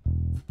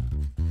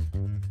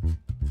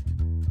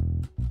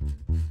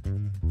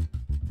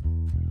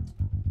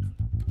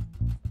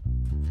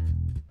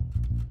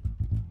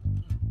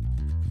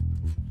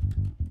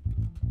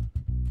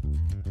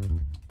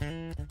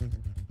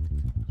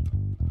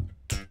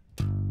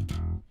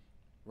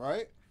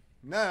 Right?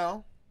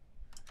 Now,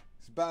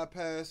 let's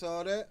bypass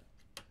all that.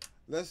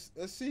 Let's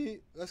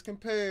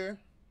compare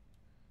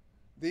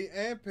the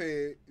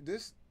Ampeg,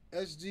 this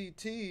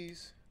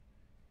SGT's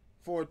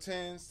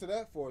 410s to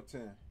that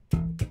 410.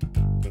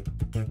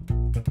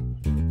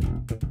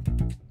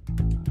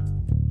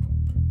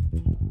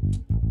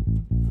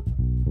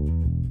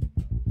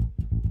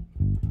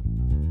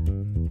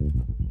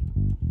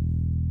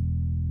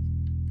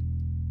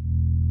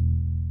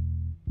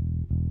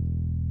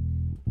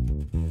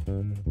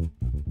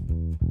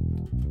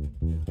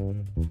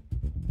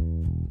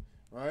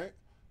 Right?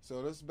 So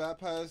let's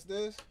bypass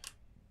this.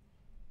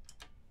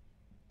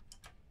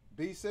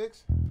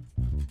 B6.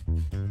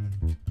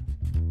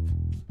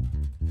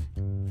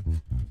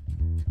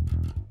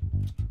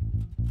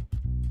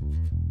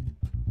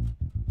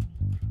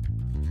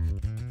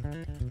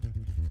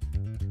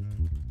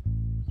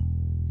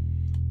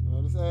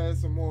 Let's add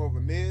some more of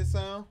a mid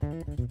sound.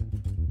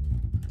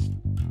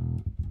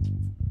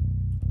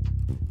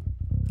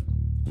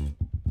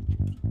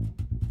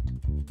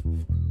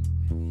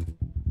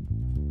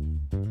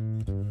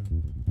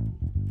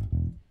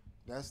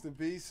 That's the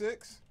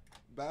B6.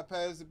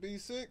 Bypass the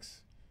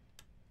B6.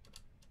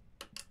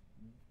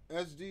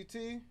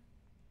 SGT.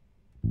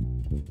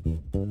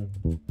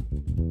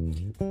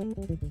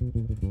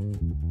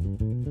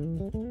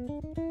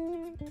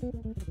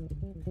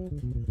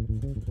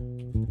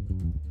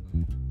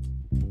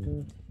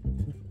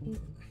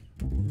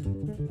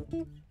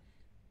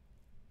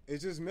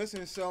 it's just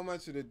missing so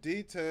much of the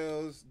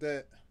details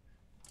that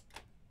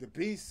the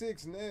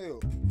B6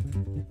 nailed.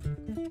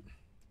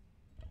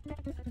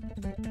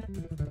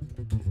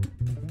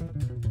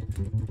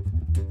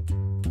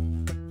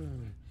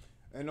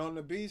 And on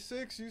the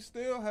B6, you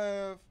still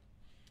have,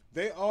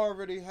 they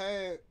already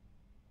had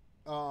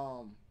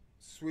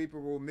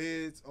sweepable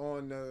mids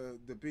on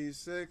the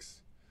B6.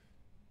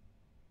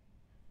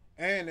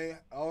 And they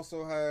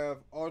also have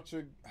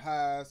ultra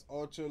highs,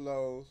 ultra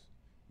lows,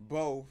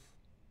 both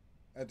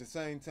at the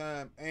same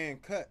time,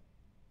 and cut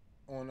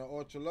on the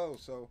ultra low.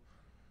 So,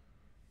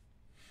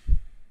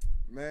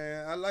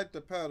 man, I like the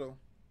pedal.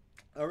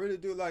 I really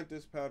do like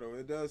this pedal.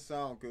 It does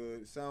sound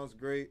good. It sounds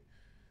great.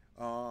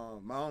 My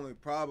only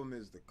problem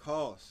is the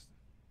cost.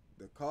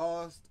 The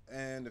cost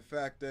and the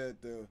fact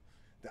that the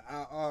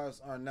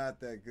IRs are not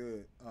that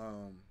good.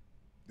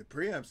 The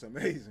preamp's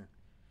amazing.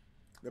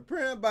 The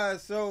preamp by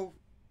itself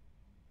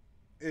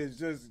is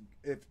just,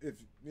 if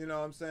you know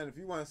what I'm saying, if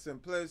you want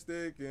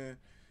simplistic and,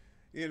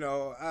 you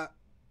know,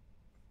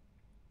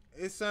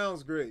 it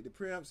sounds great. The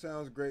preamp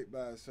sounds great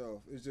by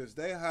itself. It's just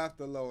they have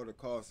to lower the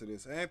cost of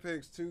this.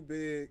 Ampeg's too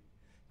big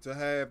to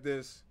have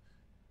this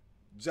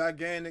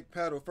gigantic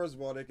pedal. First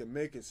of all, they can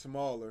make it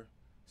smaller.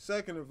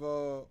 Second of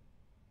all,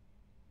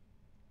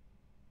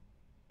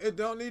 it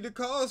don't need to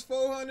cost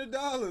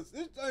 $400.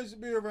 This thing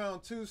should be around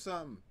 $200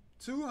 something.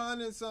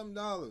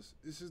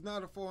 This is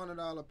not a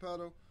 $400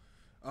 pedal.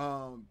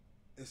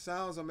 It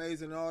sounds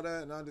amazing and all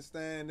that, and I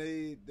understand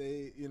they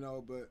you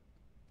know, but,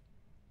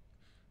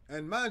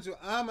 and mind you,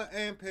 I'm an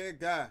Ampeg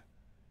guy.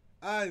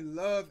 I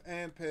love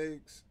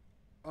Ampeg's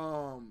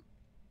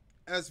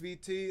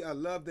SVT. I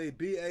love their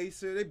BA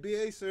series. Their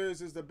BA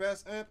series is the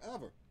best amp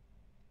ever.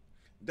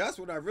 That's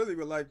what I really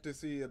would like to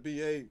see, a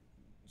BA.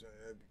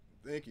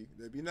 Thank you.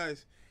 That'd be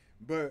nice.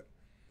 But,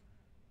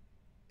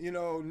 you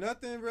know,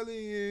 nothing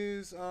really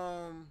is,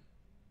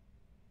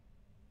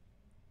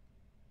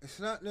 it's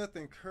not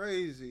nothing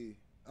crazy.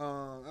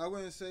 I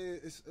wouldn't say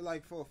it's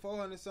like for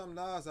 $400 something,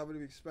 I would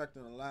be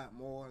expecting a lot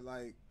more.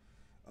 Like,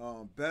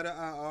 better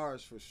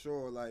IRs for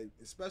sure. Like,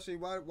 especially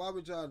why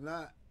would y'all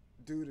not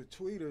do the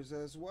tweeters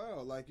as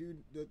well? Like,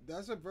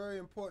 that's a very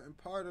important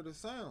part of the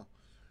sound.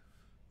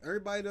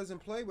 Everybody doesn't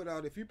play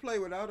without. If you play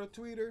without a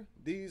tweeter,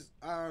 these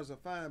IRs are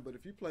fine. But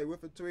if you play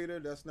with a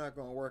tweeter, that's not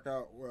going to work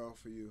out well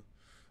for you.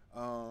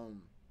 Other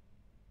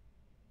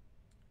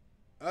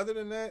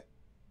than that,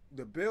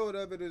 the build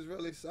of it is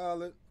really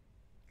solid.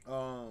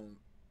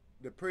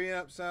 The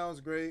preamp sounds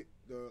great.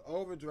 The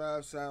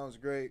overdrive sounds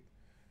great.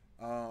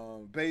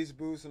 Bass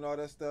boost and all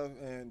that stuff,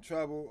 and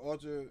treble,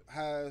 ultra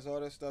highs, all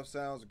that stuff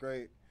sounds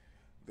great.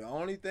 The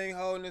only thing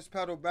holding this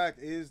pedal back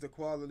is the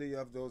quality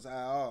of those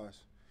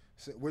IRs,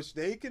 which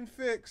they can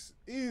fix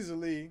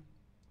easily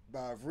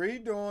by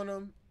redoing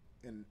them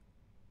and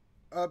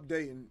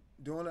updating,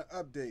 doing an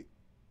update.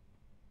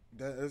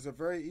 That is a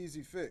very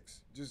easy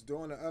fix, just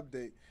doing an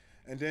update.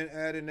 And then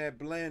adding that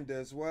blend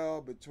as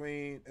well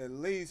between at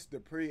least the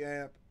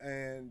preamp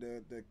and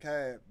the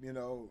cab. You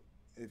know,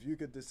 if you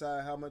could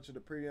decide how much of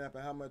the preamp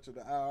and how much of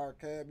the IR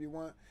cab you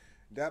want,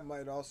 that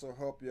might also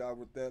help you out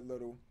with that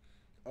little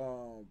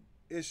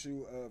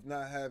issue of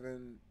not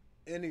having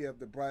any of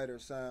the brighter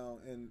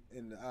sound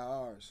in the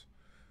IRs.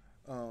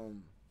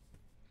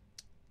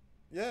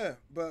 Yeah,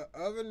 but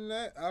other than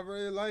that, I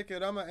really like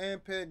it. I'm an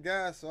Ampeg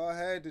guy, so I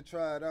had to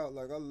try it out.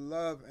 Like, I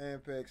love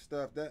Ampeg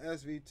stuff. That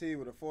SVT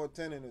with a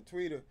 410 and a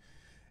tweeter,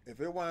 if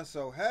it wasn't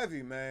so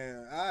heavy,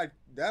 man,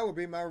 that would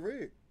be my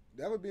rig.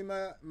 That would be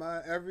my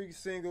every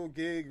single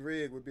gig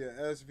rig would be a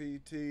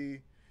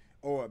SVT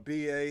or a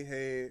BA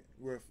head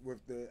with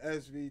the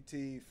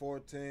SVT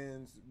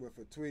 410s with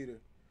a tweeter.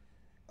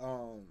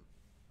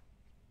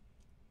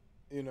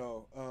 You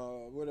know,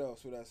 what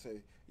else would I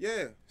say?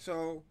 Yeah,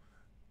 so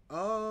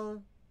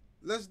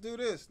let's do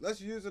this. Let's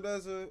use it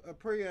as a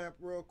preamp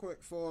real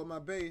quick for my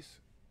bass.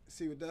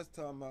 See what that's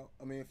talking about.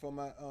 I mean, for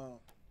my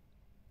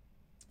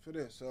for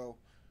this. So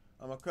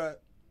I'm gonna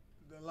cut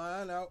the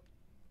line out.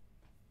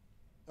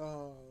 Let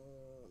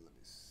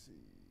me see.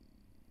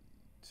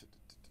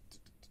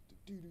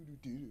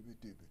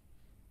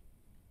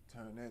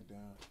 Turn that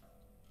down.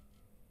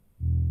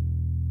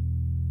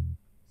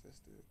 Is that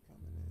still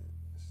coming in?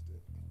 It's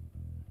still coming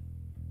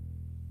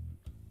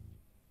in.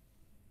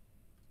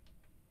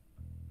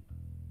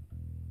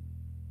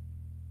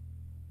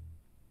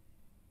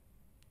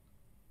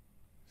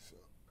 So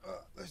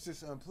let's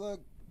just unplug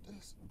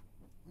this.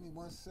 Give me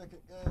 1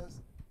 second,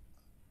 guys.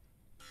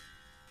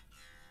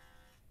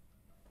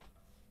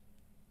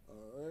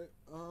 Alright,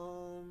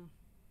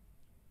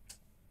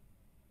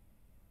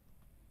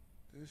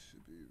 this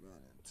should be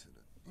running to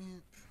the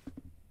amp.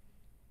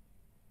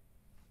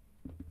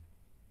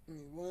 Give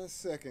me 1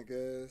 second,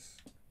 guys.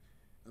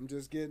 I'm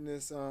just getting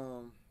this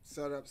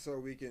set up so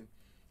we can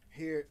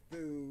hear it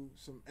through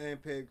some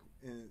Ampeg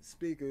and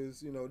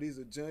speakers. You know, these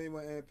are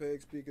genuine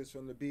Ampeg speakers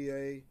from the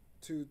BA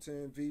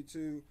 210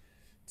 V2,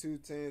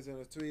 210s and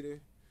a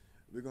tweeter.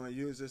 We're going to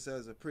use this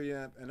as a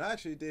preamp. And I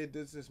actually did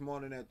this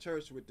morning at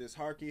church with this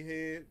Harkey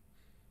head.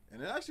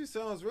 And it actually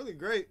sounds really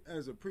great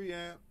as a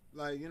preamp.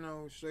 like, you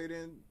know, straight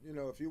in, you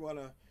know, if you want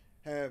to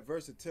have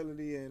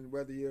versatility in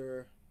whether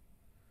you're,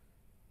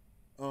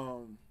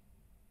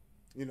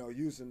 you know,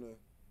 using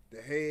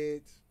the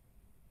heads,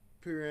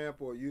 preamp,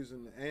 or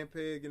using the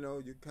Ampeg, you know,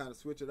 you kind of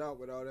switch it out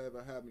without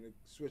ever having to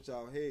switch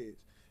out heads.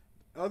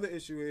 Other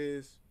issue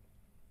is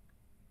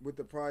with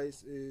the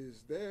price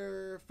is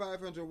their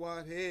 500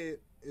 watt head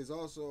is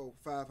also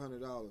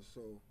 $500.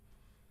 So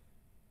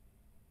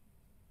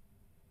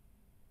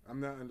I'm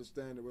not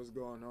understanding what's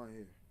going on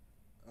here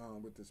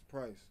with this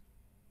price.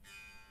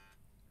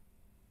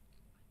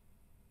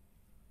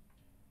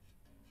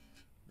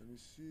 Let me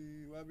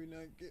see why we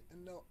not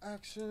getting no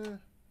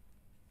action.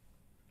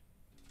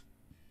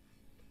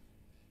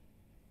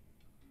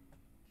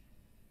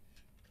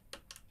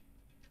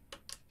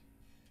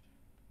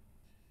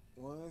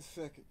 One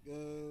second,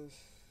 guys.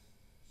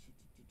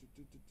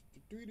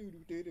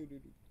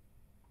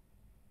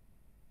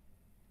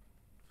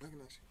 I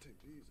can actually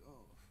take these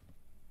off.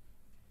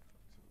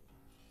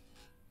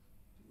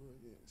 So we're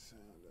getting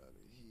sound out of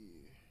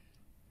here.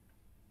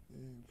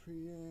 And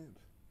preamp.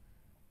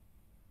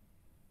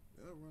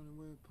 That running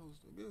where it's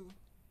supposed to go.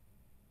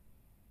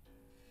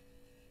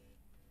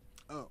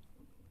 Oh.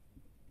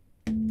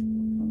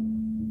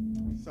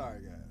 Sorry,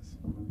 guys.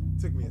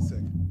 Took me a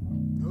second.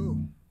 Oh,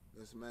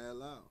 that's mad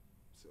loud.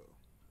 So,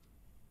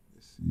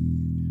 let's see.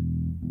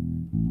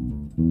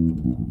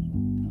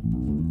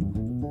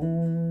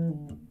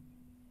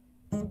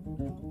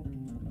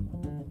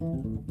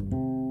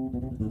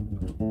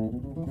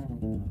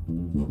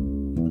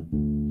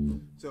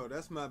 So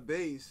that's my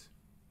bass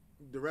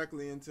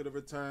directly into the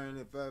return.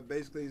 If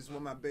basically it's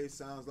what my bass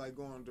sounds like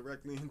going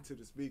directly into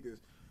the speakers.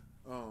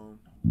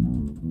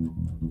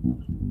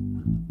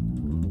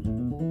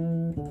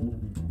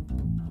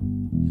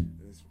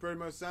 It pretty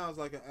much sounds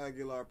like an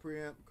Aguilar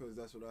preamp because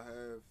that's what I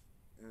have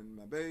in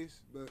my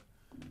bass. But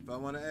if I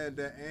want to add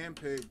that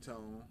Ampeg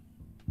tone,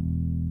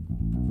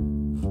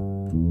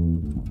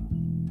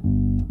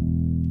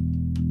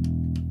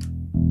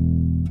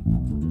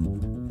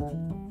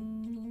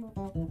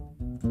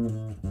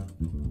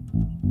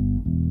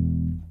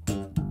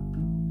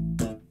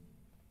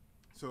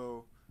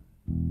 so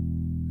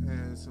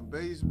add some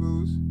bass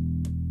boost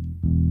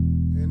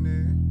in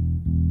there.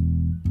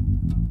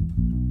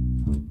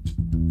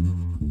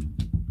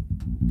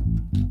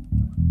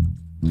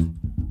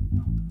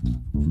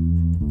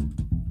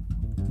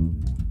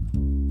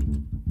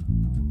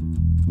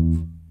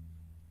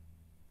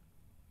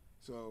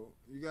 So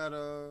you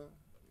gotta,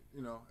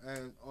 you know,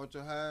 add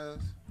ultra highs.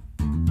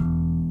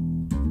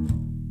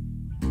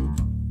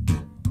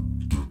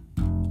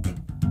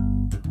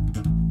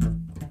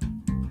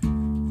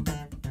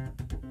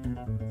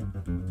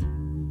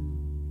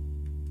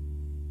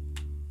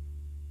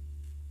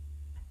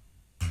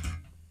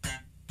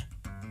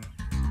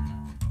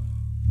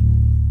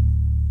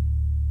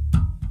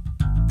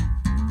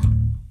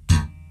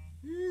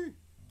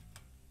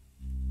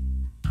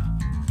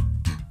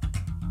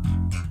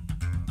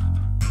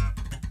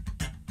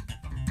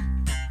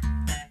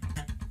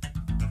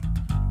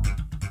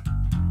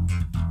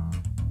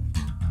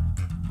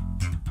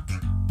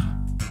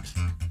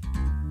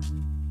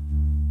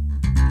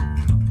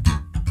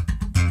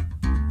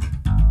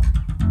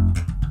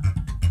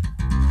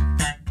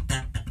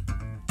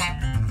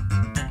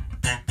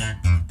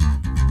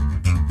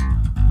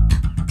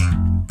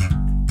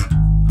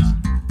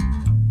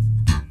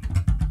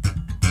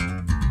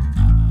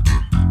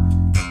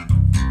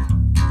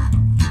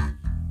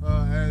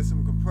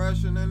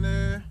 In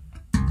there.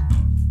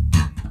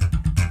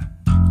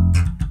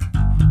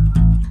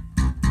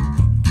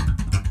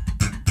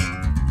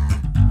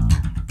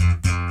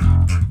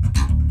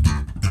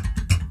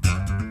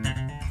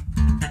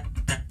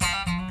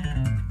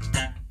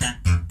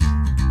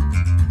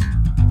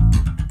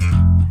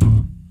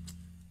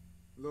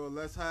 A little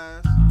less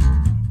highs.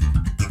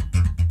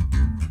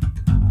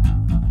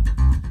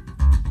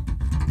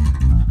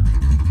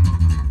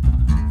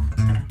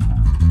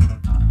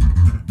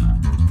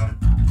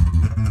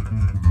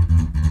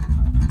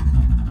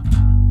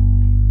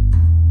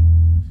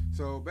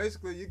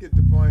 Basically, you get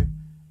the point.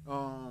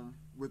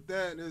 With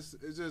that, it's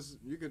just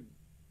you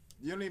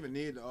don't even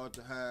need the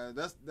ultra high.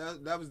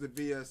 That was the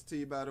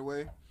VST, by the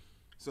way.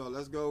 So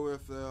let's go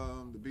with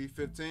the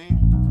B15.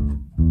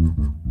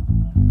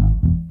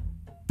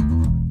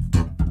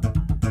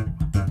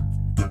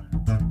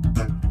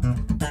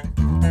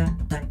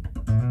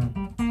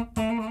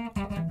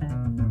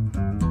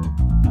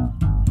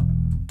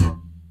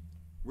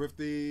 With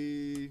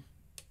the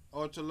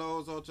ultra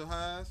lows, ultra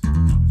highs.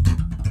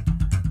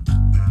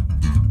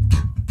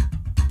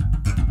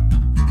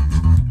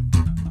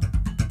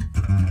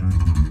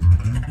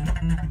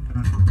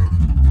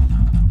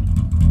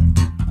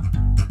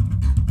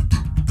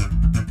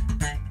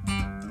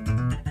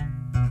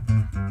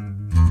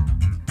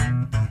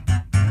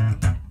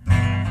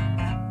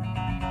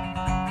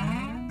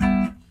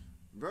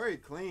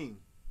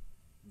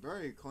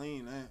 Very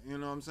clean, you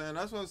know what I'm saying?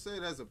 That's what I say.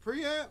 As a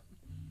preamp,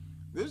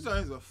 This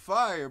joint's a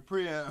fire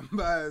preamp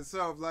by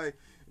itself. Like,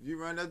 if you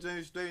run that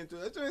joint straight into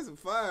that joint's a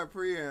fire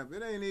preamp.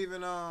 It ain't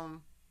even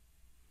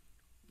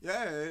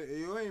yeah,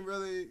 you ain't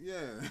really,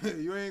 yeah,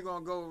 you ain't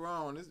gonna go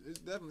wrong. It's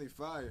definitely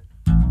fire.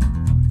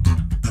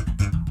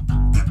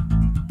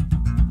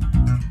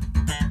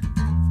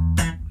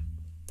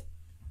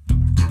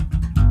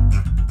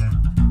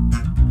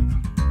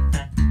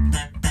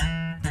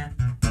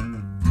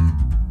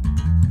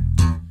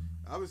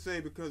 I would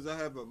say because I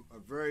have a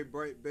very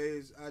bright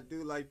bass, I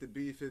do like the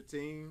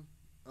B15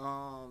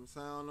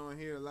 sound on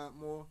here a lot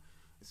more.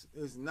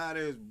 It's not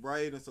as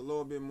bright. It's a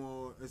little bit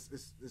more.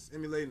 It's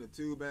emulating the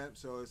tube amp,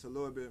 so it's a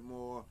little bit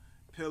more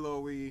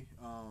pillowy,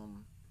 a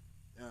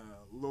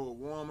little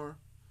warmer.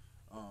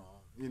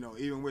 You know,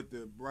 even with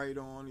the bright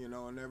on, you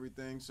know, and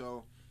everything.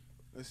 So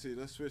let's see.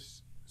 Let's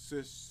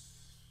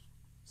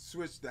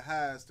switch the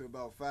highs to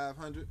about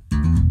 500.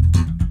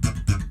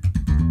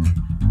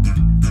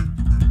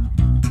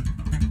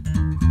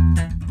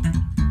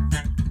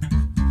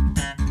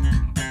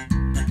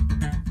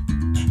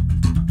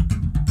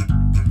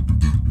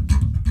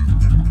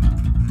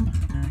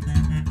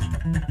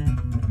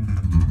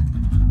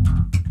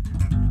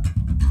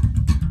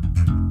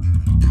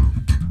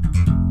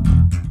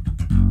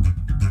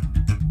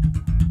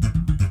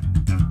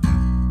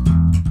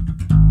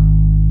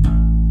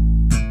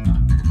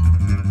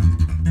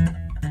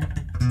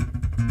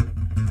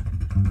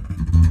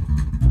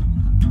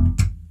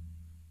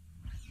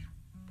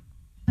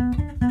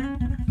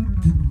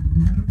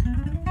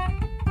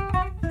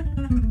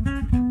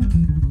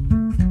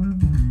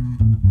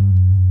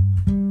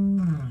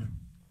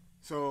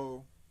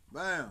 So,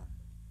 bam.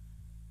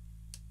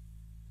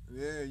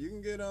 Yeah, you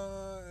can get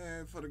on,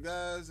 and for the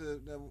guys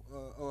that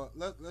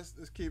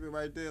let's keep it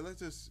right there. Let's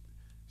just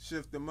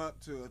shift them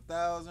up to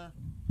 1,000.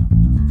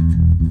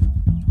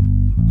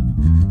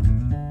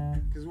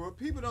 Because what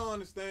people don't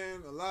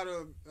understand, a lot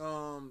of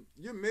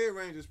your mid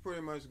range is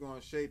pretty much going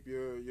to shape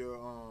your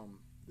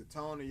the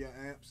tone of your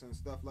amps and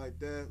stuff like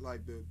that.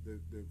 Like the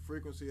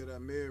frequency of that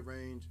mid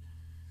range.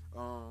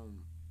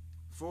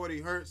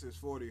 40 hertz is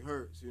 40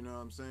 hertz. You know what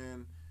I'm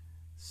saying?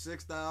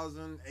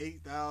 6,000,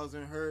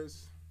 8,000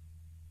 hertz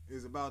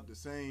is about the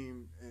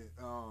same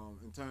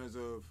in terms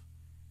of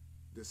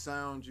the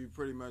sound you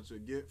pretty much will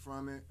get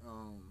from it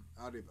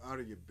out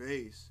of your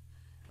bass.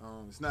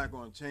 It's not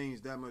going to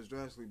change that much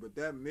drastically, but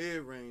that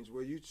mid range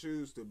where you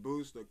choose to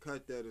boost or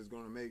cut that is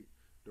going to make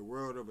the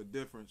world of a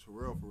difference for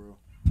real, for real.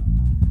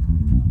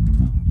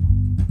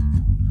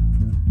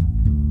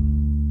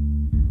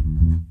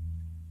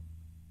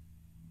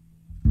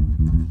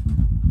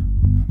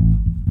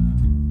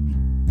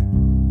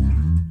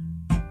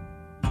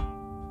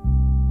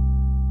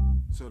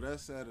 So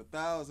that's at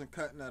 1,000,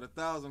 cutting at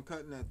 1,000,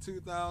 cutting at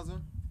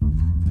 2,000.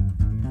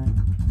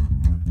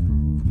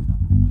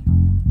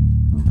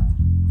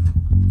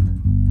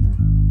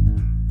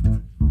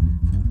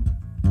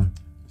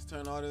 Let's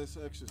turn all this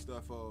extra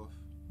stuff off.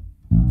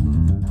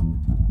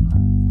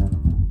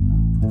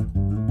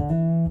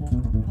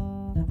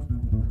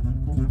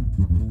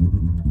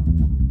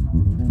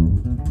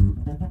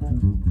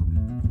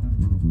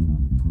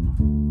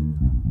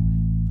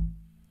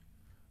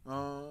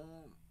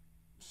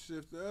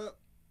 Shift up.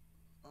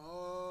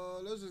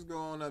 Let's just go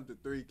on up to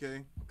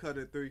 3K. Cut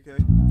at 3K.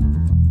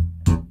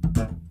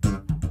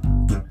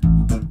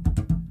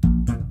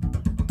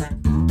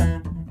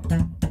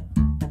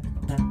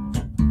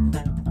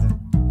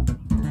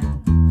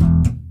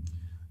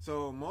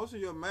 So most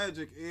of your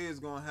magic is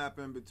gonna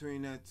happen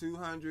between that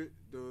 200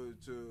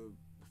 to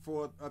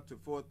up to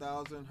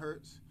 4,000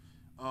 hertz.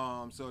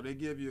 So they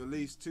give you at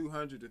least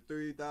 200 to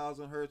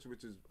 3,000 hertz,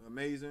 which is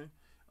amazing.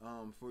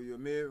 For your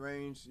mid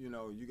range, you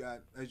know, you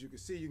got, as you can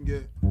see, you can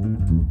get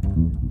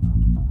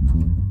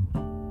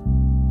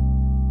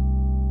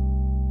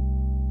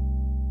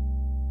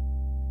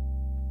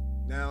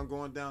now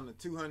going down to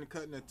 200,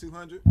 cutting at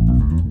 200.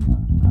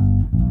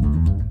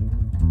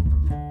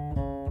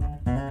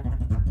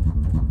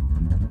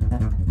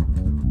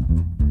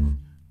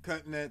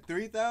 Cutting at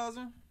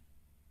 3,000.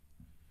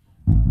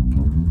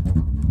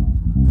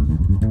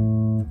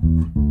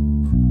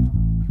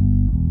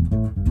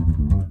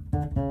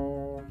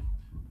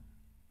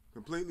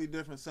 Completely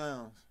different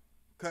sounds.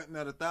 Cutting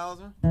at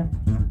 1,000.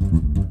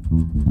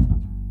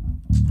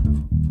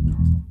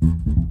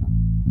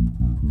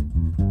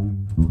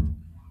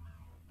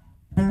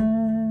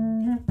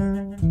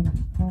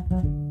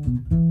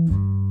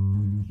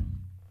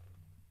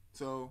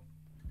 So,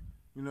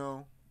 you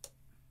know,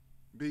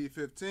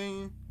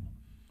 B15.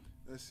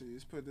 Let's see,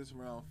 let's put this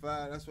around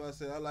 5. That's why I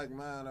said I like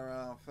mine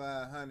around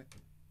 500.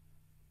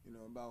 You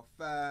know, about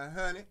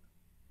 500.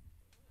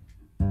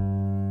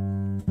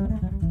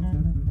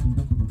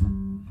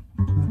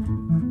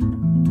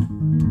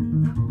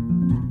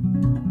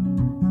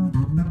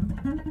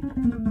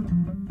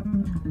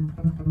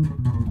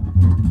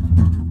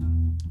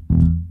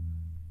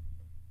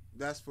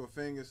 That's for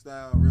finger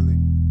style, really.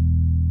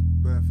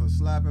 But for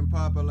slap and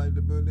pop, I like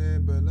to put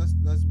in. But let's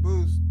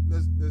boost.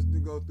 Let's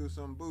go through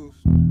some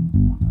boost.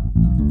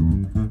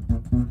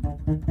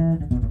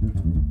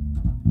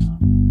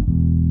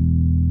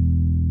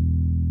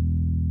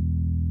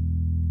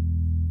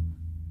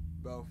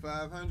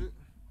 500.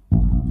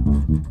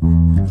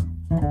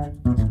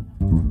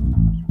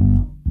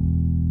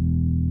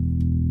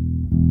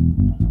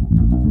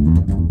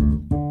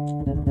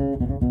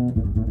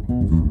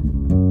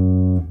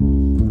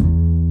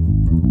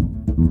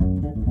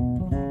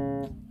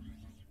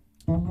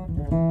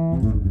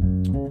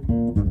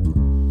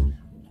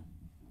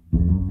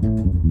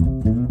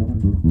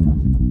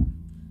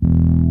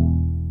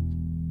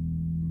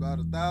 About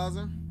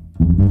 1,000.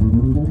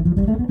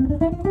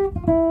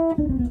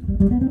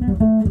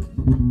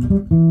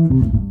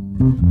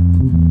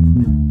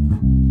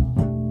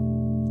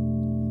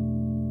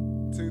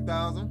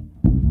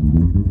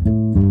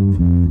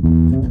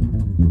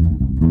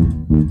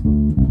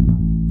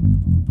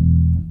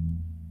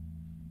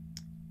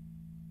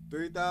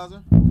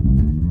 $3,000.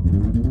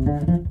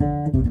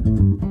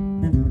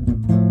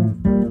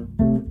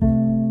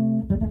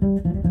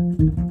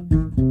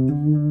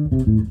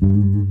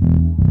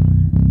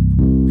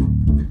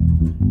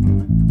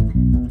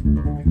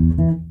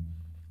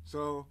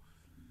 So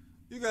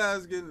you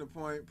guys getting the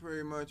point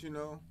pretty much, you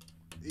know,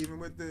 even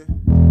with the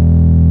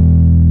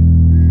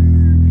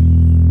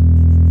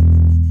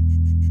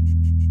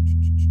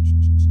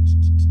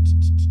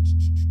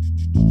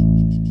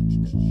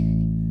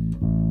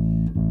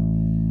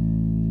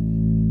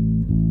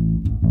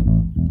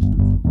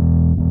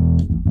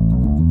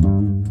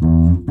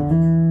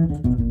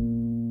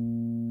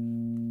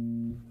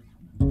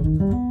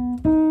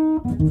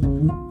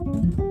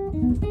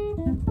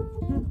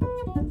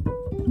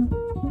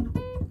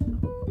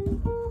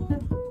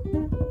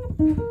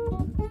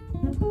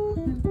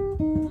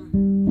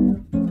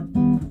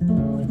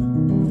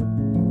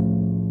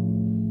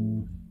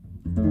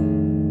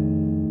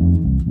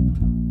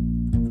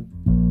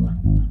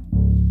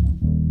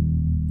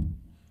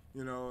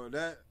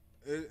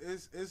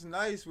it's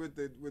nice with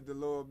the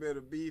little bit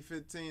of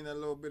B15, that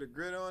little bit of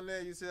grit on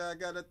there. You see how I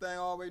got that thing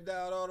all the way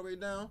down, all the way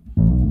down?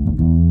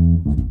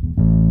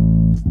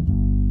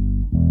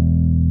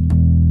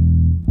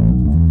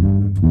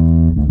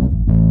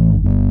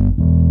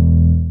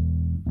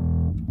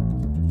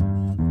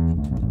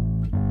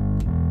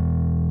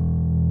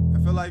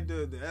 I feel like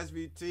the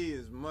SVT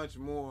is much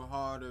more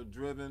harder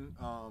driven,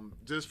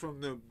 just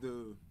from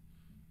the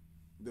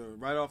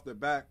right off the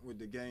back with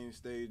the gain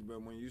stage,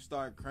 but when you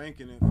start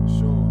cranking it, for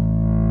sure.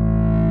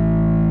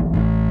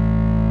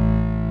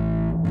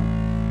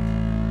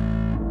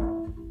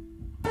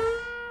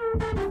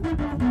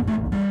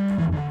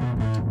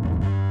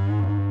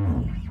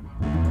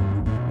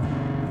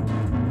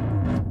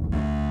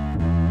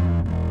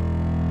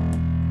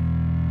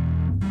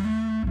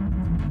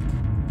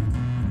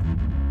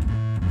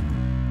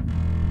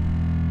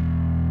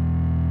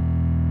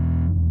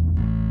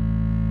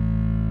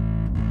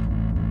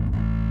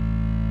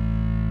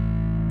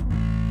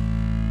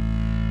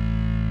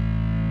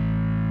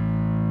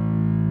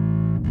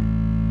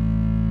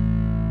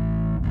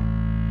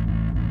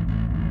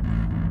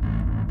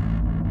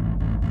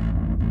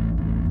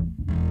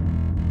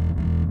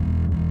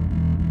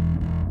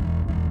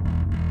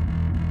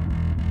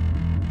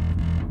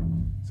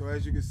 So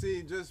as you can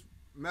see, just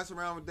mess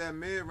around with that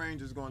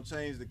mid-range is going to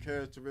change the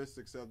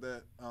characteristics of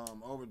that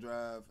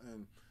overdrive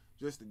and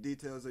just the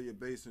details of your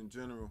bass in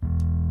general.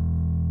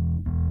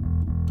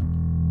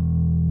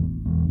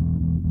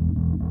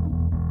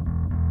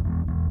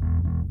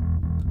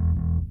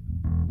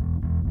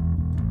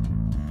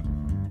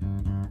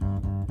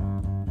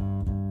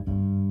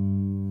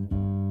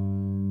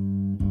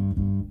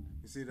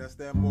 You see, that's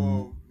that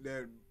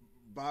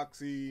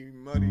boxy,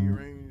 muddy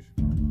range.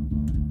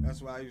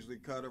 That's why I usually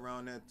cut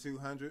around that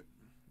 200.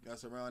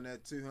 That's around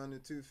that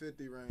 200,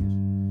 250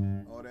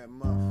 range. All that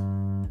muff.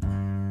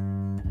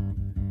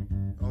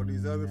 All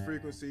these other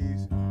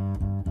frequencies,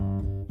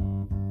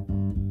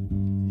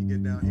 you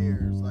get down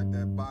here, it's like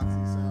that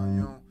boxy sound,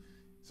 you know.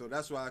 So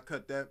that's why I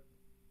cut that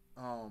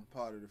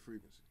part of the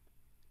frequency.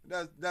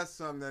 That's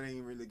something that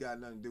ain't really got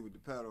nothing to do with the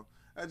pedal.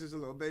 That's just a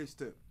little bass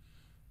tip.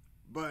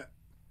 But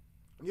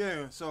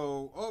yeah,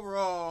 so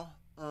overall,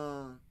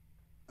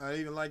 I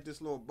even like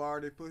this little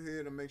bar they put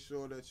here to make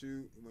sure that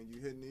when you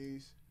hitting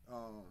these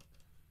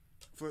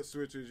foot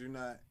switches, you're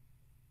not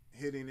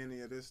hitting any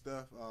of this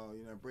stuff.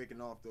 You're not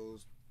breaking off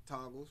those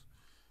toggles.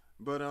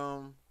 But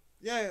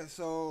yeah,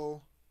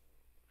 so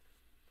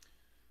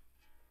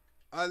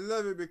I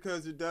love it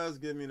because it does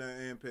give me that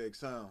Ampeg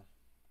sound.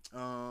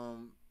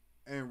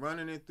 And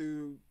running it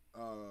through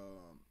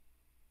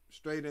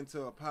straight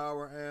into a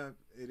power amp,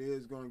 it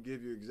is going to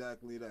give you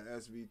exactly that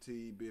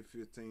SVT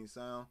B15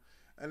 sound.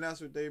 And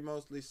that's what they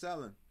mostly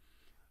selling.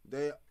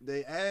 They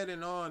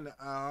adding on the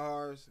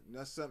IRs.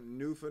 That's something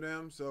new for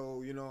them.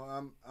 So, you know,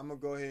 I'm gonna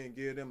go ahead and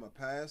give them a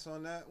pass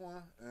on that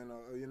one. And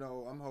you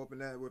know, I'm hoping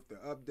that with the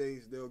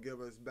updates they'll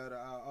give us better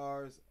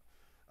IRs.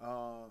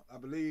 I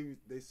believe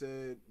they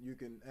said you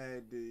can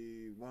add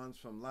the ones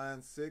from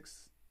Line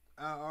 6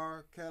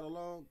 IR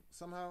catalog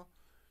somehow.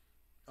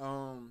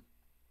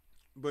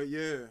 But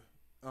yeah,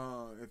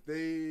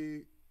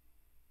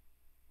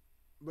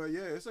 But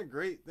yeah, it's a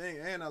great thing,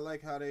 and I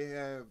like how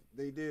they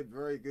did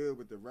very good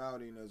with the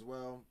routing as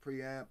well.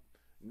 Preamp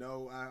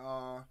no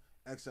IR,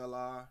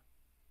 XLR.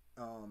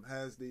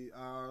 Has the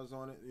IRs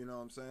on it, you know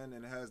what I'm saying,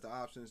 and it has the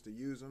options to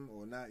use them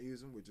or not use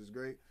them, which is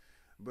great.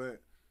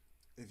 But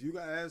if you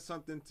can add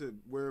something to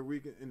where we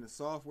can, in the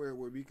software,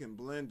 where we can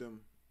blend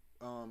them,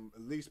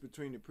 at least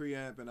between the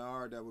preamp and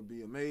IR, that would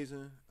be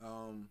amazing.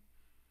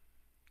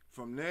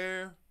 From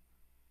there,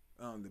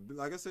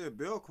 like I said,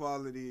 build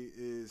quality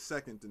is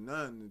second to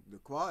none. The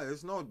quality,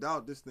 there's no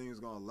doubt this thing is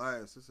gonna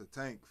last. It's a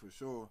tank for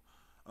sure.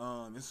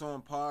 It's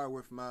on par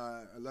with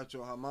my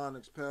Electro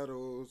Harmonics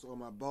pedals or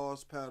my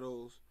Boss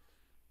pedals.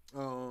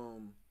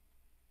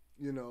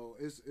 You know,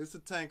 it's a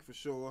tank for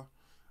sure.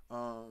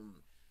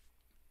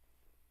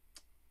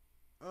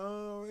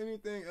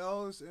 Anything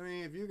else? I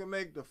mean, if you can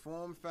make the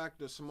form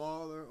factor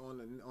smaller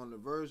on the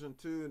version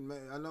 2, and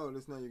I know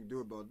there's nothing you can do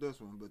about this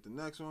one, but the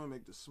next one,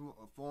 make the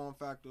form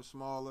factor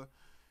smaller.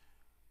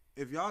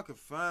 If y'all could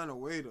find a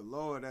way to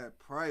lower that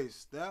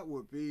price, that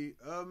would be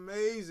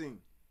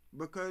amazing.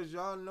 Because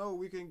y'all know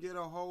we can get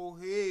a whole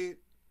head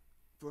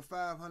for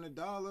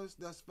 $500.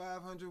 That's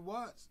 500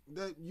 watts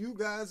that you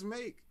guys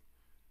make.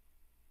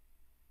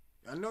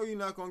 I know you're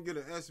not gonna get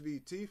an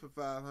SVT for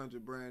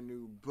 500 brand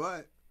new,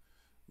 but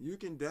you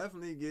can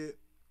definitely get,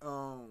 you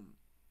know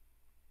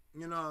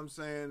what I'm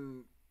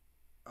saying,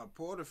 a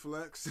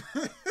Portaflex.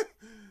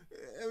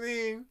 I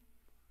mean,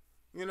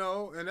 you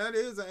know, and that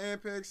is an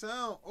Ampeg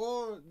sound.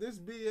 Or this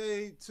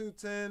BA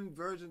 210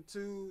 version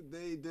 2,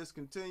 they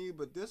discontinued,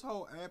 but this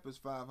whole amp is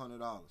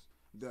 $500.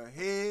 The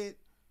head,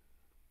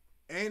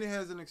 and it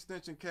has an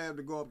extension cab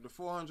to go up to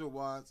 400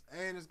 watts,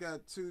 and it's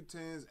got 2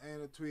 10s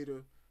and a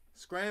tweeter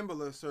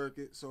scrambler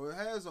circuit, so it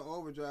has an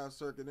overdrive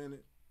circuit in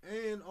it,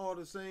 and all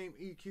the same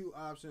EQ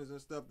options and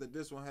stuff that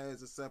this one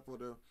has, except for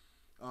the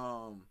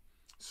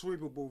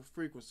sweepable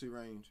frequency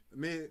range,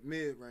 mid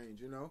range,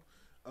 you know.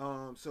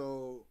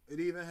 So it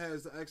even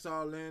has the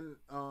XR in,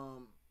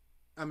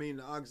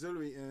 the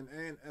auxiliary in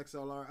and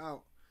XLR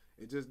out.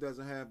 It just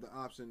doesn't have the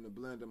option to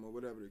blend them or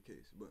whatever the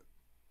case. But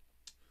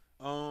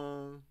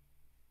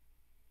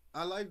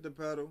I like the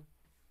pedal.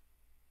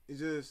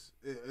 It's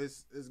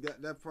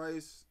got that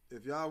price.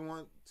 If y'all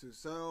want to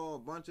sell a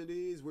bunch of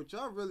these, which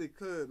y'all really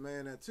could,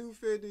 man, at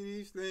 $250,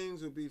 these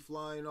things would be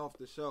flying off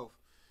the shelf.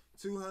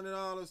 $200,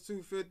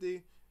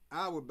 $250,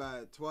 I would buy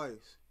it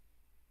twice,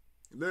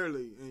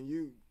 literally.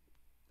 And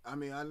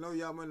I know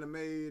y'all wouldn't have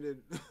made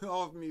it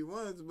off me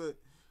once, but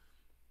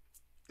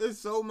it's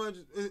so much.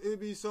 It'd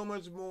be so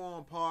much more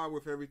on par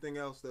with everything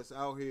else that's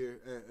out here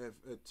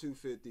at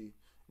 $250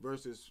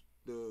 versus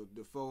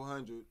the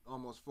 400,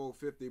 almost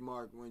 450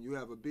 mark, when you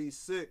have a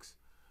B6,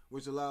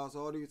 which allows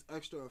all these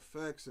extra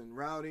effects and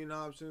routing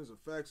options,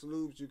 effects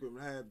loops. You can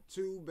have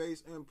 2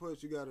 bass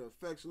inputs. You got an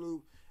effects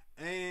loop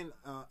and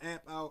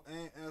amp out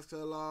and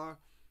XLR,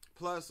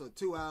 plus a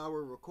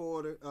 2-hour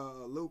recorder,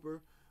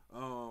 looper,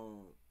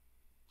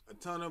 a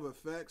ton of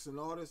effects and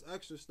all this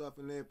extra stuff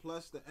in there,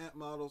 plus the amp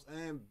models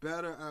and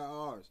better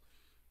IRs.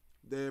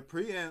 The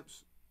preamp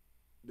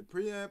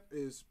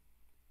is,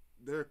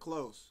 they're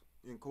close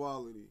in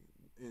quality,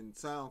 in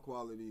sound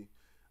quality.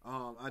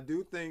 I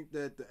do think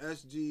that the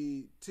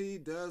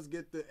SGT does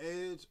get the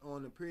edge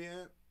on the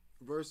preamp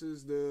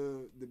versus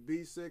the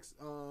B6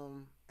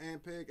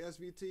 Ampeg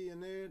SVT in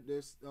there.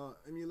 There's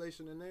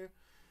emulation in there.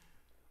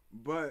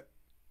 But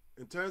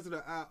in terms of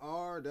the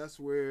IR, that's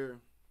where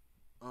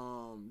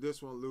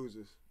this one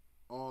loses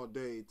all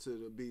day to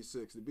the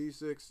B6. The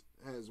B6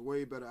 has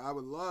way better. I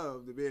would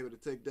love to be able to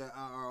take that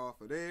IR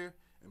off of there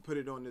and put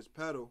it on this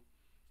pedal.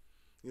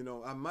 You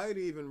know, I might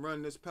even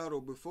run this pedal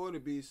before the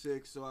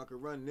B6 so I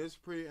could run this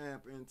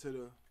preamp into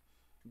the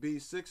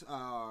B6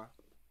 IR,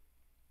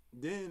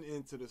 then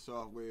into the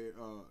software,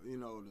 you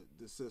know,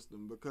 the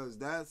system, because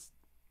that's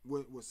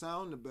what would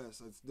sound the best.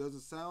 It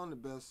doesn't sound the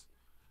best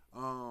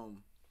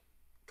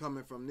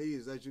coming from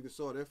these. As you can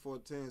saw, their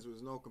 410s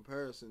was no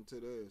comparison to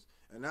theirs.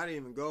 And I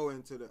didn't even go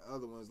into the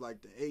other ones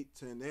like the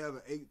 810. They have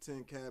an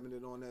 810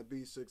 cabinet on that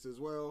B6 as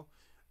well,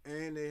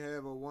 and they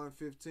have a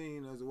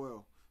 115 as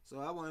well. So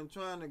I wasn't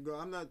trying to go,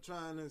 I'm not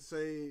trying to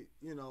say,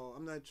 you know,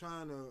 I'm not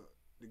trying to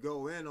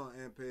go in on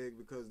Ampeg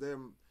because they're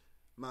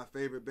my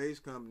favorite bass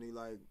company.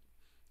 Like,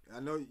 I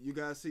know you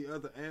guys see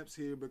other amps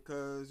here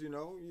because, you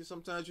know,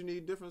 sometimes you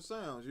need different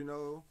sounds, you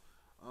know.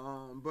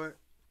 But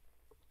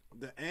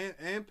the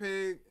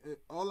Ampeg,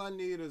 all I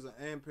need is an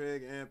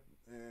Ampeg amp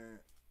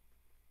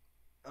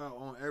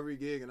on every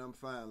gig, and I'm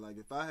fine. Like,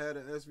 if I had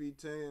an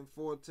SV10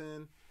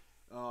 410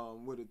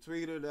 with a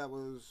tweeter that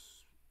was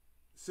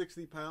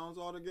 60 pounds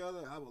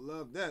altogether, I would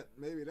love that.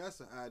 Maybe that's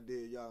an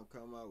idea y'all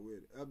come out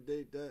with.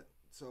 Update that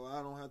so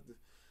I don't have to.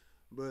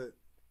 But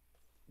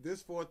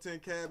this 410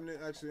 cabinet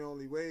actually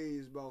only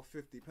weighs about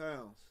 50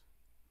 pounds.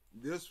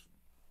 This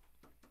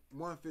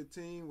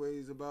 115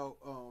 weighs about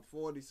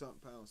 40 something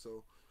pounds.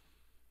 So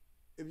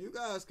if you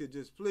guys could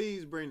just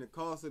please bring the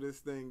cost of this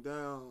thing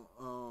down,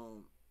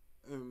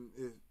 and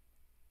if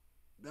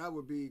that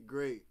would be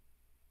great,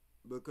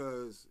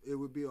 because it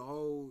would be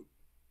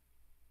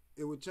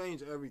it would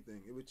change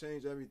everything. It would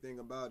change everything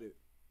about it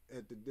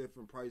at the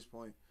different price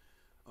point.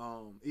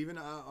 Even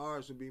the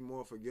IRs would be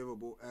more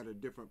forgivable at a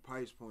different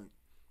price point.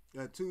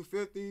 at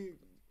 $250,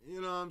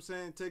 you know what I'm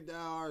saying? Take the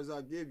hours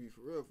I give you,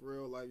 for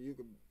real. Like, you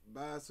could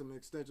buy some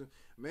extensions.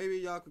 Maybe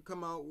y'all could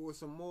come out with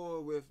some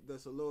more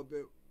that's a little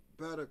bit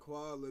better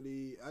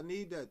quality. I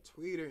need that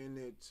tweeter in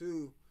there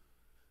too.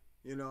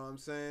 You know what I'm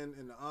saying?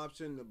 And the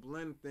option to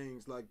blend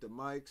things like the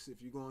mics.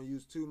 If you're going to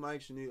use two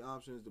mics, you need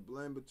options to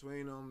blend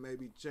between them.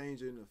 Maybe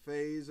changing the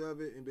phase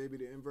of it and maybe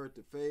to invert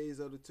the phase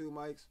of the two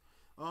mics.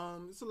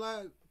 It's a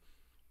lot.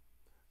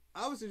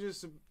 I would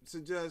just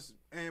suggest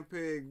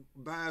Ampeg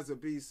buys a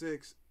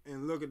B6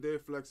 and look at their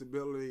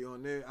flexibility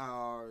on their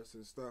IRs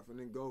and stuff, and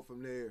then go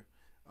from there.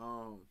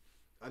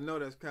 I know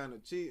that's kind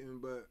of cheating,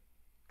 but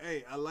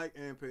hey, I like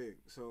Ampeg,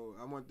 so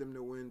I want them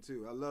to win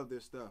too. I love their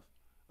stuff.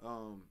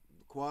 The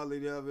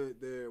quality of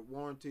it, their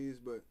warranties,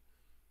 but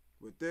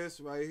with this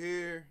right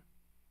here,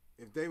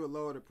 if they would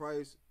lower the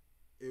price,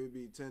 it would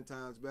be 10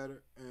 times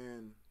better,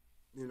 and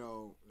you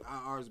know, the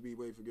IRs would be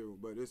way forgivable.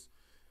 But it's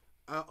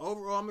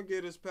overall, I'm gonna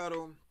give this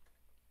pedal,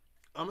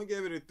 I'm gonna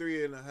give it a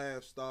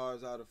 3.5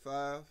 stars out of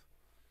 5.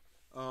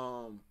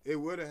 It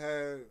would have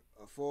had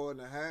a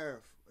 4.5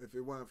 if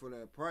it wasn't for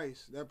that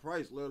price. That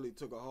price literally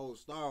took a whole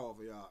star off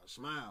of y'all.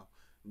 Smile.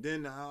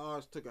 Then the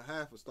IRs took a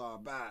half a star.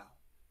 Bow.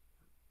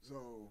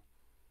 So,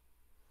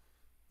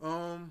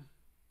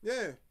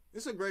 yeah,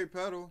 it's a great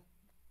pedal.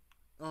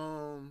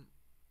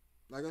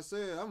 Like I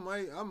said, I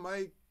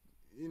might,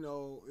 you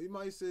know, he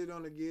might sit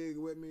on a gig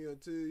with me or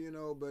two, you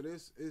know, but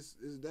it's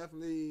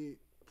definitely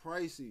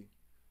pricey.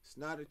 It's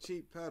not a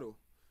cheap pedal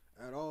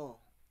at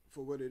all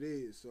for what it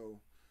is. So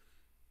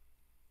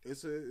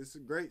it's a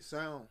great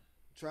sound.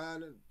 Try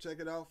to check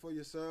it out for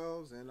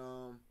yourselves, and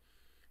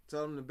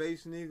tell them the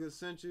Bass Negus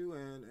sent you.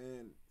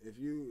 And if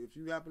you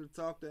happen to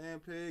talk to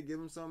Ampeg, give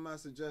them some of my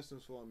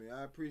suggestions for me.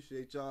 I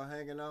appreciate y'all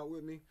hanging out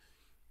with me.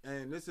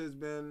 And this has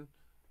been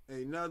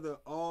another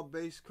All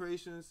Bass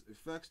Creations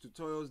effects,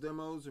 tutorials,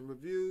 demos, and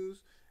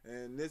reviews.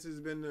 And this has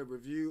been the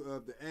review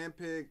of the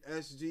Ampeg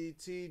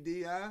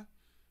SGT-DI,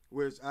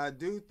 which I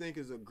do think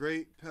is a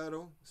great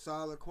pedal,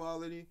 solid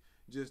quality,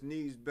 just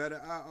needs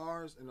better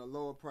IRs and a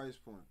lower price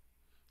point.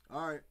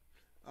 All right,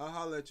 I'll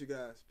holler at you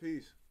guys.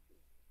 Peace.